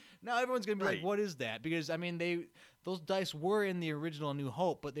that? Now everyone's gonna be like, Right. "What is that?" Because I mean, those dice were in the original New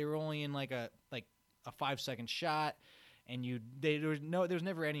Hope, but they were only in like a 5-second shot, and there was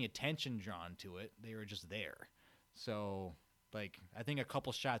never any attention drawn to it. They were just there. So like I think a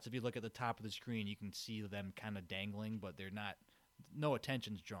couple shots, if you look at the top of the screen, you can see them kind of dangling, but they're not. No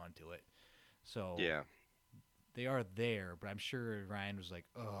attention's drawn to it. So Yeah. they are there, but I'm sure Ryan was like,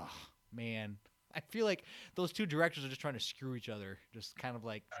 "Oh man." I feel like those two directors are just trying to screw each other, just kind of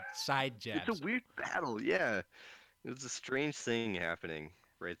like side jabs. It's a weird battle, yeah. It's a strange thing happening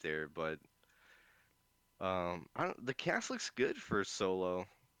right there, but the cast looks good for Solo,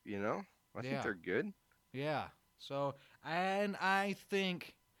 I think Yeah. they're good. Yeah. So, and I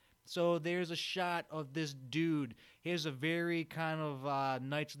think So there's a shot of this dude. He has a very kind of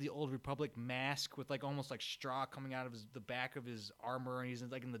Knights of the Old Republic mask with like almost like straw coming out of the back of his armor, and he's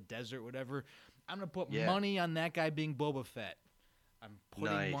like in the desert, whatever. I'm gonna put money on that guy being Boba Fett. I'm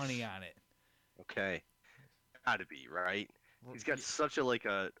putting money on it. Okay, gotta be right. He's got such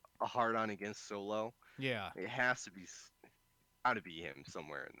a hard on against Solo. Yeah. It has to be, gotta be him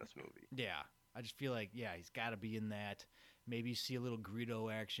somewhere in this movie. Yeah. I just feel like he's got to be in that. Maybe you see a little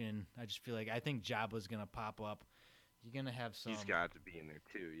Greedo action. I think Jabba's gonna pop up. You're gonna have some. He's got to be in there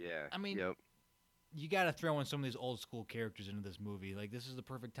too. Yeah. I mean, you got to throw in some of these old school characters into this movie. Like this is the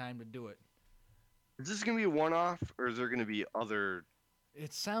perfect time to do it. Is this gonna be a one-off, or is there gonna be other?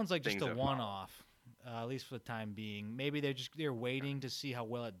 It sounds like just a one-off, at least for the time being. Maybe they're waiting to see how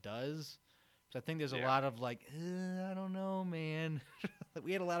well it does. So I think there's a lot of like, I don't know, man.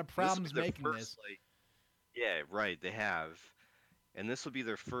 We had a lot of problems making this. Yeah, right. They have, and this will be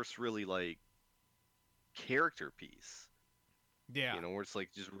their first really like character piece. Yeah, you know, where it's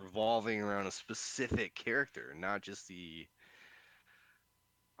like just revolving around a specific character, not just the.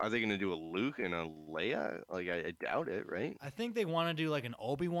 Are they going to do a Luke and a Leia? Like, I doubt it, right? I think they want to do like an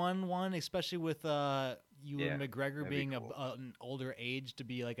Obi-Wan one, especially with Ewan McGregor being cool. An older age to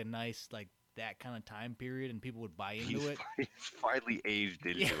be like a nice like that kind of time period, and people would buy into it. He's finally aged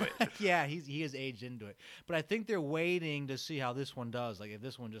into it. Yeah, he is aged into it. But I think they're waiting to see how this one does. Like, if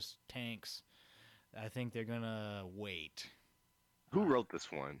this one just tanks, I think they're gonna wait. Who wrote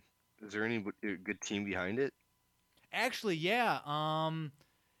this one? Is there any good team behind it? Actually, yeah.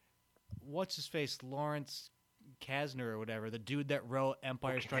 What's his face? Lawrence Kasner or whatever, the dude that wrote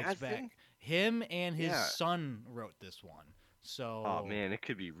Empire Strikes Back. Him and his son wrote this one. So. Oh man, it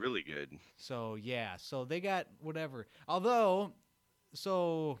could be really good. So yeah, so they got whatever. Although,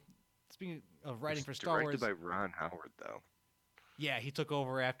 so speaking of writing for Star Wars, directed by Ron Howard though. Yeah, he took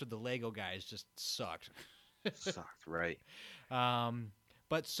over after the Lego guys just sucked. Sucked, right?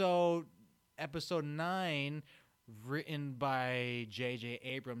 But so Episode 9. Written by J.J.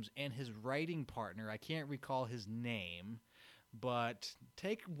 Abrams and his writing partner. I can't recall his name, but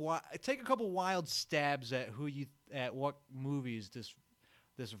take a couple wild stabs at what movies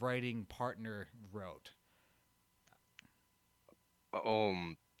this writing partner wrote.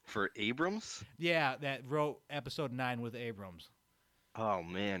 For Abrams? Yeah, that wrote Episode 9 with Abrams. Oh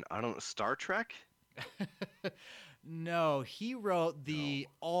man, I don't. Star Trek? No, he wrote the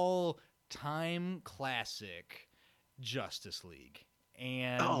all-time classic Justice League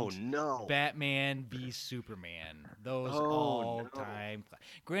and Batman v Superman. Those all-time.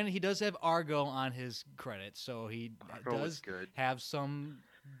 Granted, he does have Argo on his credits, so he does have some.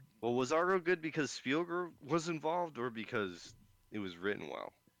 Well, was Argo good because Spielberg was involved, or because it was written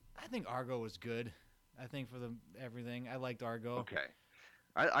well? I think Argo was good. I think for everything, I liked Argo. Okay,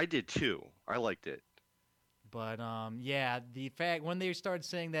 I did too. I liked it. But the fact when they started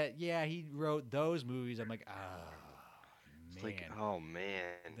saying that, he wrote those movies, I'm like, man. Like, oh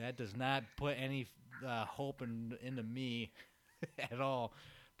man, that does not put any hope into me at all.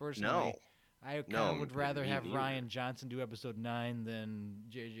 Personally, no. I kind of would rather have Rian Johnson do Episode 9 than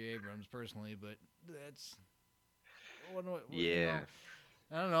J.J. Abrams personally. But that's You know,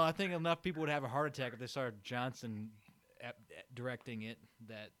 I don't know. I think enough people would have a heart attack if they saw Johnson directing it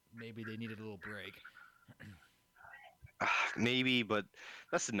that maybe they needed a little break. Maybe, but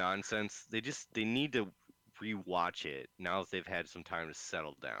that's nonsense. They need to rewatch it now that they've had some time to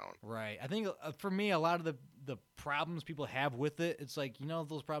settle down. Right. I think for me, a lot of the problems people have with it, it's like,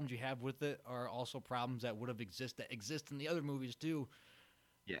 those problems you have with it are also problems that would have exist in the other movies too.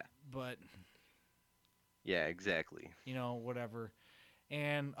 Yeah. But. Yeah, exactly. Whatever.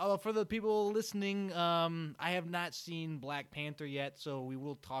 And for the people listening, I have not seen Black Panther yet, so we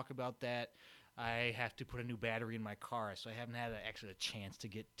will talk about that. I have to put a new battery in my car, so I haven't had a chance to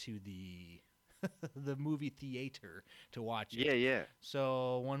get to the the movie theater to watch it. Yeah.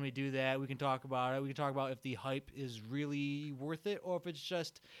 So when we do that, we can talk about it. We can talk about if the hype is really worth it, or if it's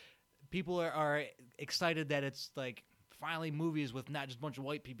just people are excited that it's like finally movies with not just a bunch of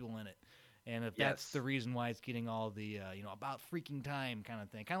white people in it. And if that's the reason why it's getting all the, about freaking time kind of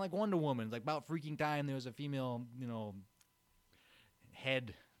thing. Kind of like Wonder Woman. It's like about freaking time there was a female,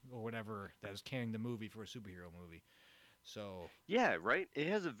 head or whatever that was carrying the movie for a superhero movie. So. Yeah, right? It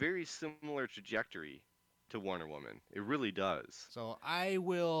has a very similar trajectory to Wonder Woman. It really does. So I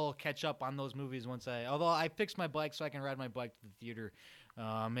will catch up on those movies although I fixed my bike so I can ride my bike to the theater.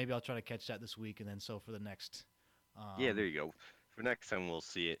 Maybe I'll try to catch that this week. And then so for the next. Yeah, there you go. For next time, we'll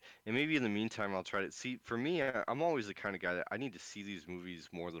see it. And maybe in the meantime, I'll try to see. For me, I'm always the kind of guy that I need to see these movies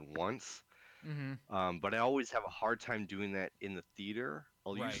more than once. But I always have a hard time doing that in the theater.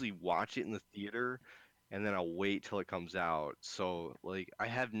 I'll Right. usually watch it in the theater, and then I'll wait till it comes out. So like I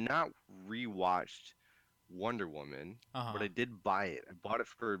have not rewatched Wonder Woman, Uh-huh. but I did buy it. I bought it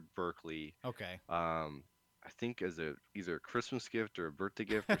for Berkeley. Okay. I think as either a Christmas gift or a birthday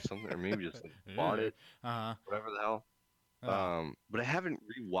gift or something, or maybe just like, bought it, Uh-huh. whatever the hell. But I haven't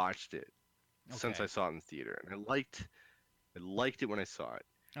rewatched it since Okay. I saw it in the theater, and I liked it when I saw it.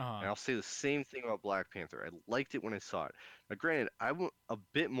 And Uh-huh. I'll say the same thing about Black Panther. I liked it when I saw it. Now, granted, I'm a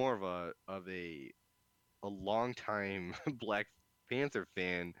bit more of a long time Black Panther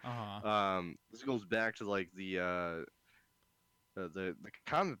fan. Uh-huh. This goes back to like the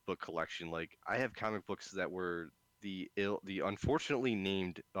comic book collection. Like I have comic books that were the unfortunately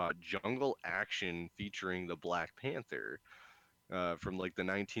named Jungle Action featuring the Black Panther from like the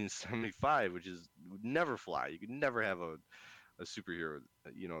 1975, which is would never fly. You could never have a superhero,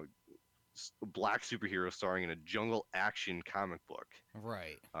 a black superhero starring in a jungle action comic book.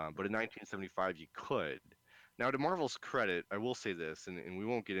 Right. But in 1975, you could. Now, to Marvel's credit, I will say this, and we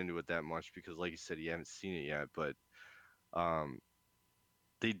won't get into it that much because, like you said, you haven't seen it yet, but um,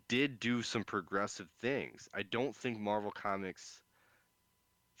 they did do some progressive things. I don't think Marvel Comics,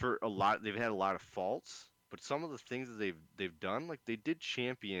 they've had a lot of faults, but some of the things that they've done, like they did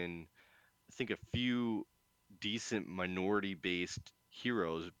champion, I think, a few decent minority-based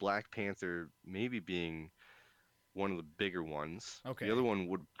heroes. Black Panther maybe being one of the bigger ones. Okay. The other one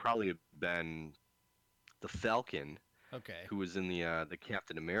would probably have been the Falcon, Okay. who was in the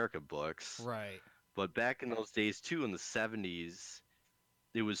Captain America books. Right. But back in those days too, in the 70s,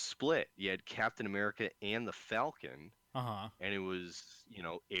 it was split. You had Captain America and the Falcon, Uh-huh. and it was,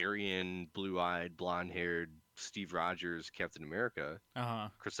 Aryan, blue-eyed, blonde-haired Steve Rogers, Captain America, Uh-huh.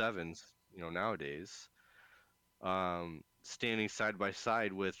 Chris Evans, nowadays, standing side by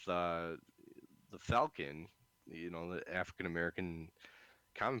side with the Falcon, the African American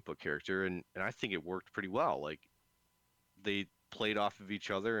comic book character, and I think it worked pretty well. Like they played off of each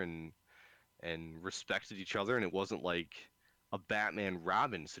other and respected each other, and it wasn't like a Batman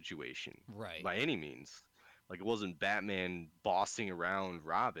Robin situation Right. by any means. Like it wasn't Batman bossing around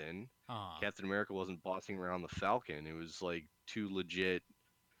Robin. Uh-huh. Captain America wasn't bossing around the Falcon. It was like two legit,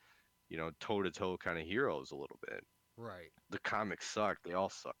 toe to toe kind of heroes a little bit. Right. The comics sucked. They all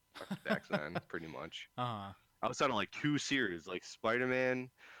sucked back then, pretty much. Uh-huh. Outside of like two series, like Spider-Man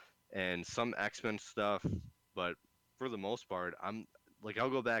and some X-Men stuff, but for the most part, I'll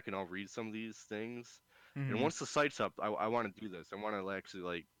go back and I'll read some of these things. And Mhm. once the site's up, I want to do this. I want to actually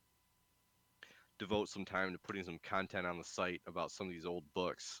like devote some time to putting some content on the site about some of these old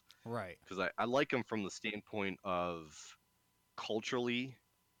books Right. because I like them from the standpoint of culturally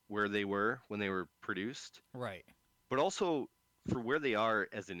where they were when they were produced, Right. but also for where they are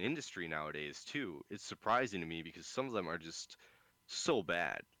as an industry nowadays too. It's surprising to me because some of them are just so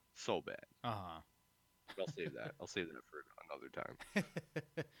bad. Uh-huh. But I'll save that for another time.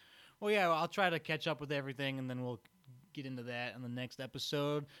 Well, yeah, I'll try to catch up with everything, and then we'll get into that in the next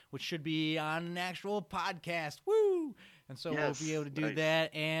episode, which should be on an actual podcast. Woo! And so we'll be Yes, able to do nice.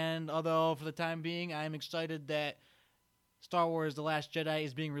 that. And although for the time being, I'm excited that Star Wars The Last Jedi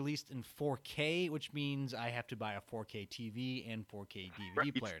is being released in 4K, which means I have to buy a 4K TV and 4K DVD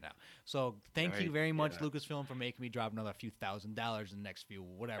Right. player now. So thank you Right, very much, yeah. Lucasfilm, for making me drop another few $1,000s in the next few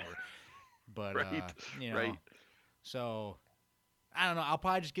whatever. But, Right, right. So I don't know. I'll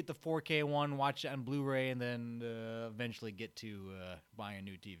probably just get the 4K one, watch it on Blu-ray, and then eventually get to buying a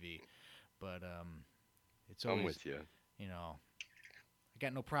new TV. But it's always, I'm with you. I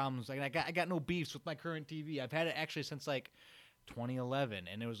got no problems. Like I got no beefs with my current TV. I've had it actually since like 2011,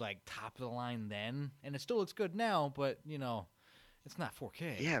 and it was like top of the line then, and it still looks good now. But it's not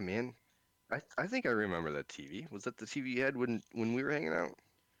 4K. Yeah, man. I think I remember that TV. Was that the TV you had when we were hanging out?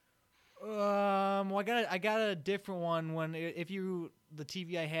 Well, I got a different one the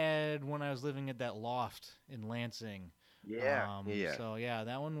TV I had when I was living at that loft in Lansing. Yeah. So yeah,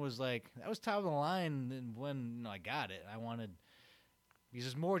 that one was that was top of the line. And when I got it, I wanted because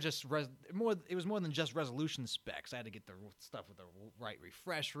it's more just it was more than just resolution specs. I had to get the stuff with the right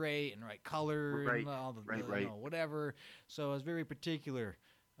refresh rate and right color Right, and all the right. whatever. So I was very particular.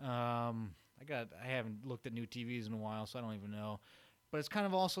 I haven't looked at new TVs in a while, so I don't even know. But it's kind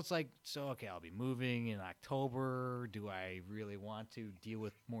of also, okay, I'll be moving in October. Do I really want to deal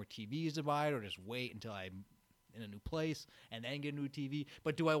with more TVs to buy or just wait until I'm in a new place and then get a new TV?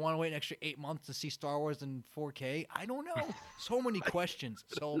 But do I want to wait an extra 8 months to see Star Wars in 4K? I don't know. So many questions.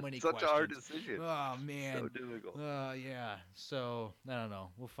 Such a hard decision. Oh, man. So difficult. Yeah. So, I don't know.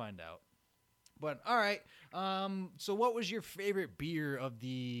 We'll find out. But all right. So what was your favorite beer of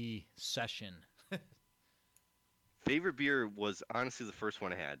the session? Favorite beer was honestly the first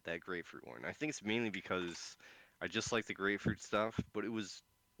one I had, that grapefruit one. I think it's mainly because I just like the grapefruit stuff, but it was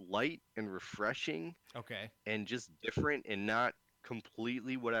light and refreshing Okay. and just different and not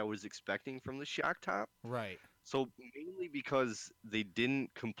completely what I was expecting from the Shock Top. Right. So mainly because they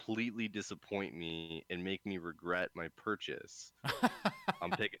didn't completely disappoint me and make me regret my purchase,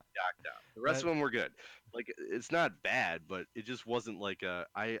 I'm taking Shock Top. The rest of them were good. Like, it's not bad, but it just wasn't like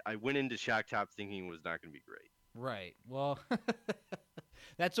I went into Shock Top thinking it was not going to be great. Right. Well,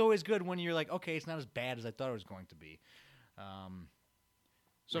 that's always good when you're like, okay, it's not as bad as I thought it was going to be.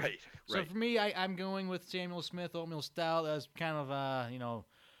 So Right. for me, I'm going with Samuel Smith Oatmeal Stout. That was kind of,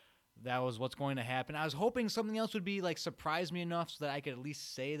 that was what's going to happen. I was hoping something else would be like surprise me enough so that I could at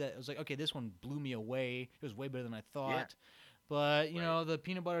least say that it was like, okay, this one blew me away. It was way better than I thought. Yeah. But, you know, the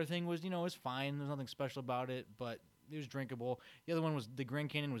peanut butter thing was, was fine. There's nothing special about it, but it was drinkable. The other one was the Grand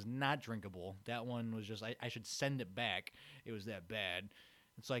Canyon was not drinkable. That one was just I should send it back. It was that bad.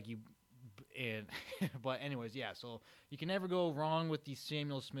 It's like but anyways, yeah. So you can never go wrong with the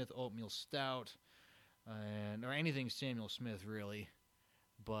Samuel Smith Oatmeal Stout, or anything Samuel Smith really.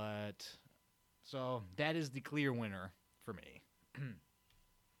 But so that is the clear winner for me.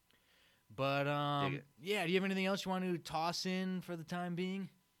 But yeah. Do you have anything else you want to toss in for the time being?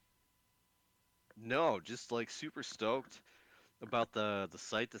 No, just like super stoked about the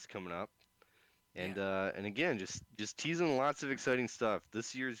site that's coming up, and again, just teasing lots of exciting stuff.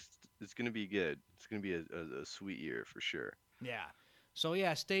 This year's it's gonna be good. It's gonna be a sweet year for sure. Yeah. So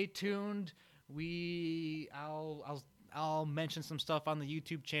yeah, stay tuned. I'll mention some stuff on the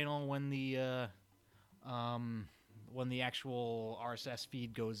YouTube channel when the actual RSS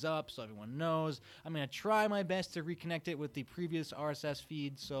feed goes up, so everyone knows. I'm going to try my best to reconnect it with the previous RSS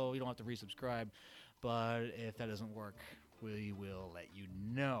feed, so you don't have to resubscribe. But if that doesn't work, we will let you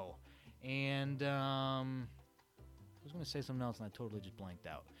know. And I was going to say something else, and I totally just blanked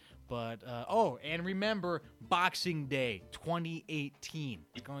out. But and remember, Boxing Day 2018.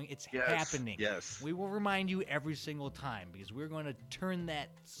 It's happening. Yes. We will remind you every single time because we're going to turn that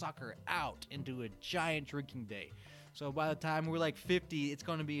sucker out into a giant drinking day. So by the time we're like 50, it's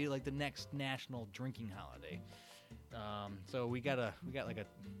going to be like the next national drinking holiday. So we got like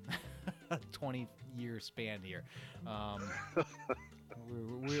a 20-year span here.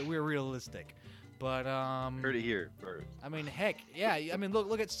 We're realistic. But Heard it here first. I mean, heck, yeah. I mean,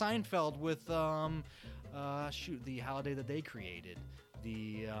 look at Seinfeld with the holiday that they created,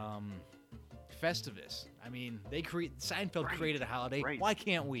 the Festivus. I mean, Seinfeld created a holiday. Right. Why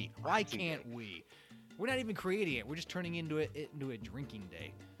can't we? Why can't we? We're not even creating it. We're just turning it into a drinking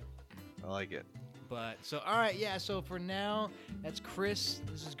day. I like it. But so all right, yeah. So for now, that's Chris.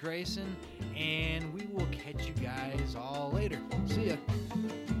 This is Grayson, and we will catch you guys all later. See ya.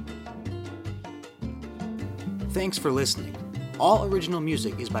 Thanks for listening. All original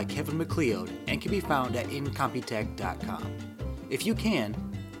music is by Kevin MacLeod and can be found at incompetech.com. If you can,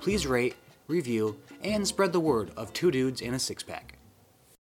 please rate, review, and spread the word of Two Dudes and a Six Pack.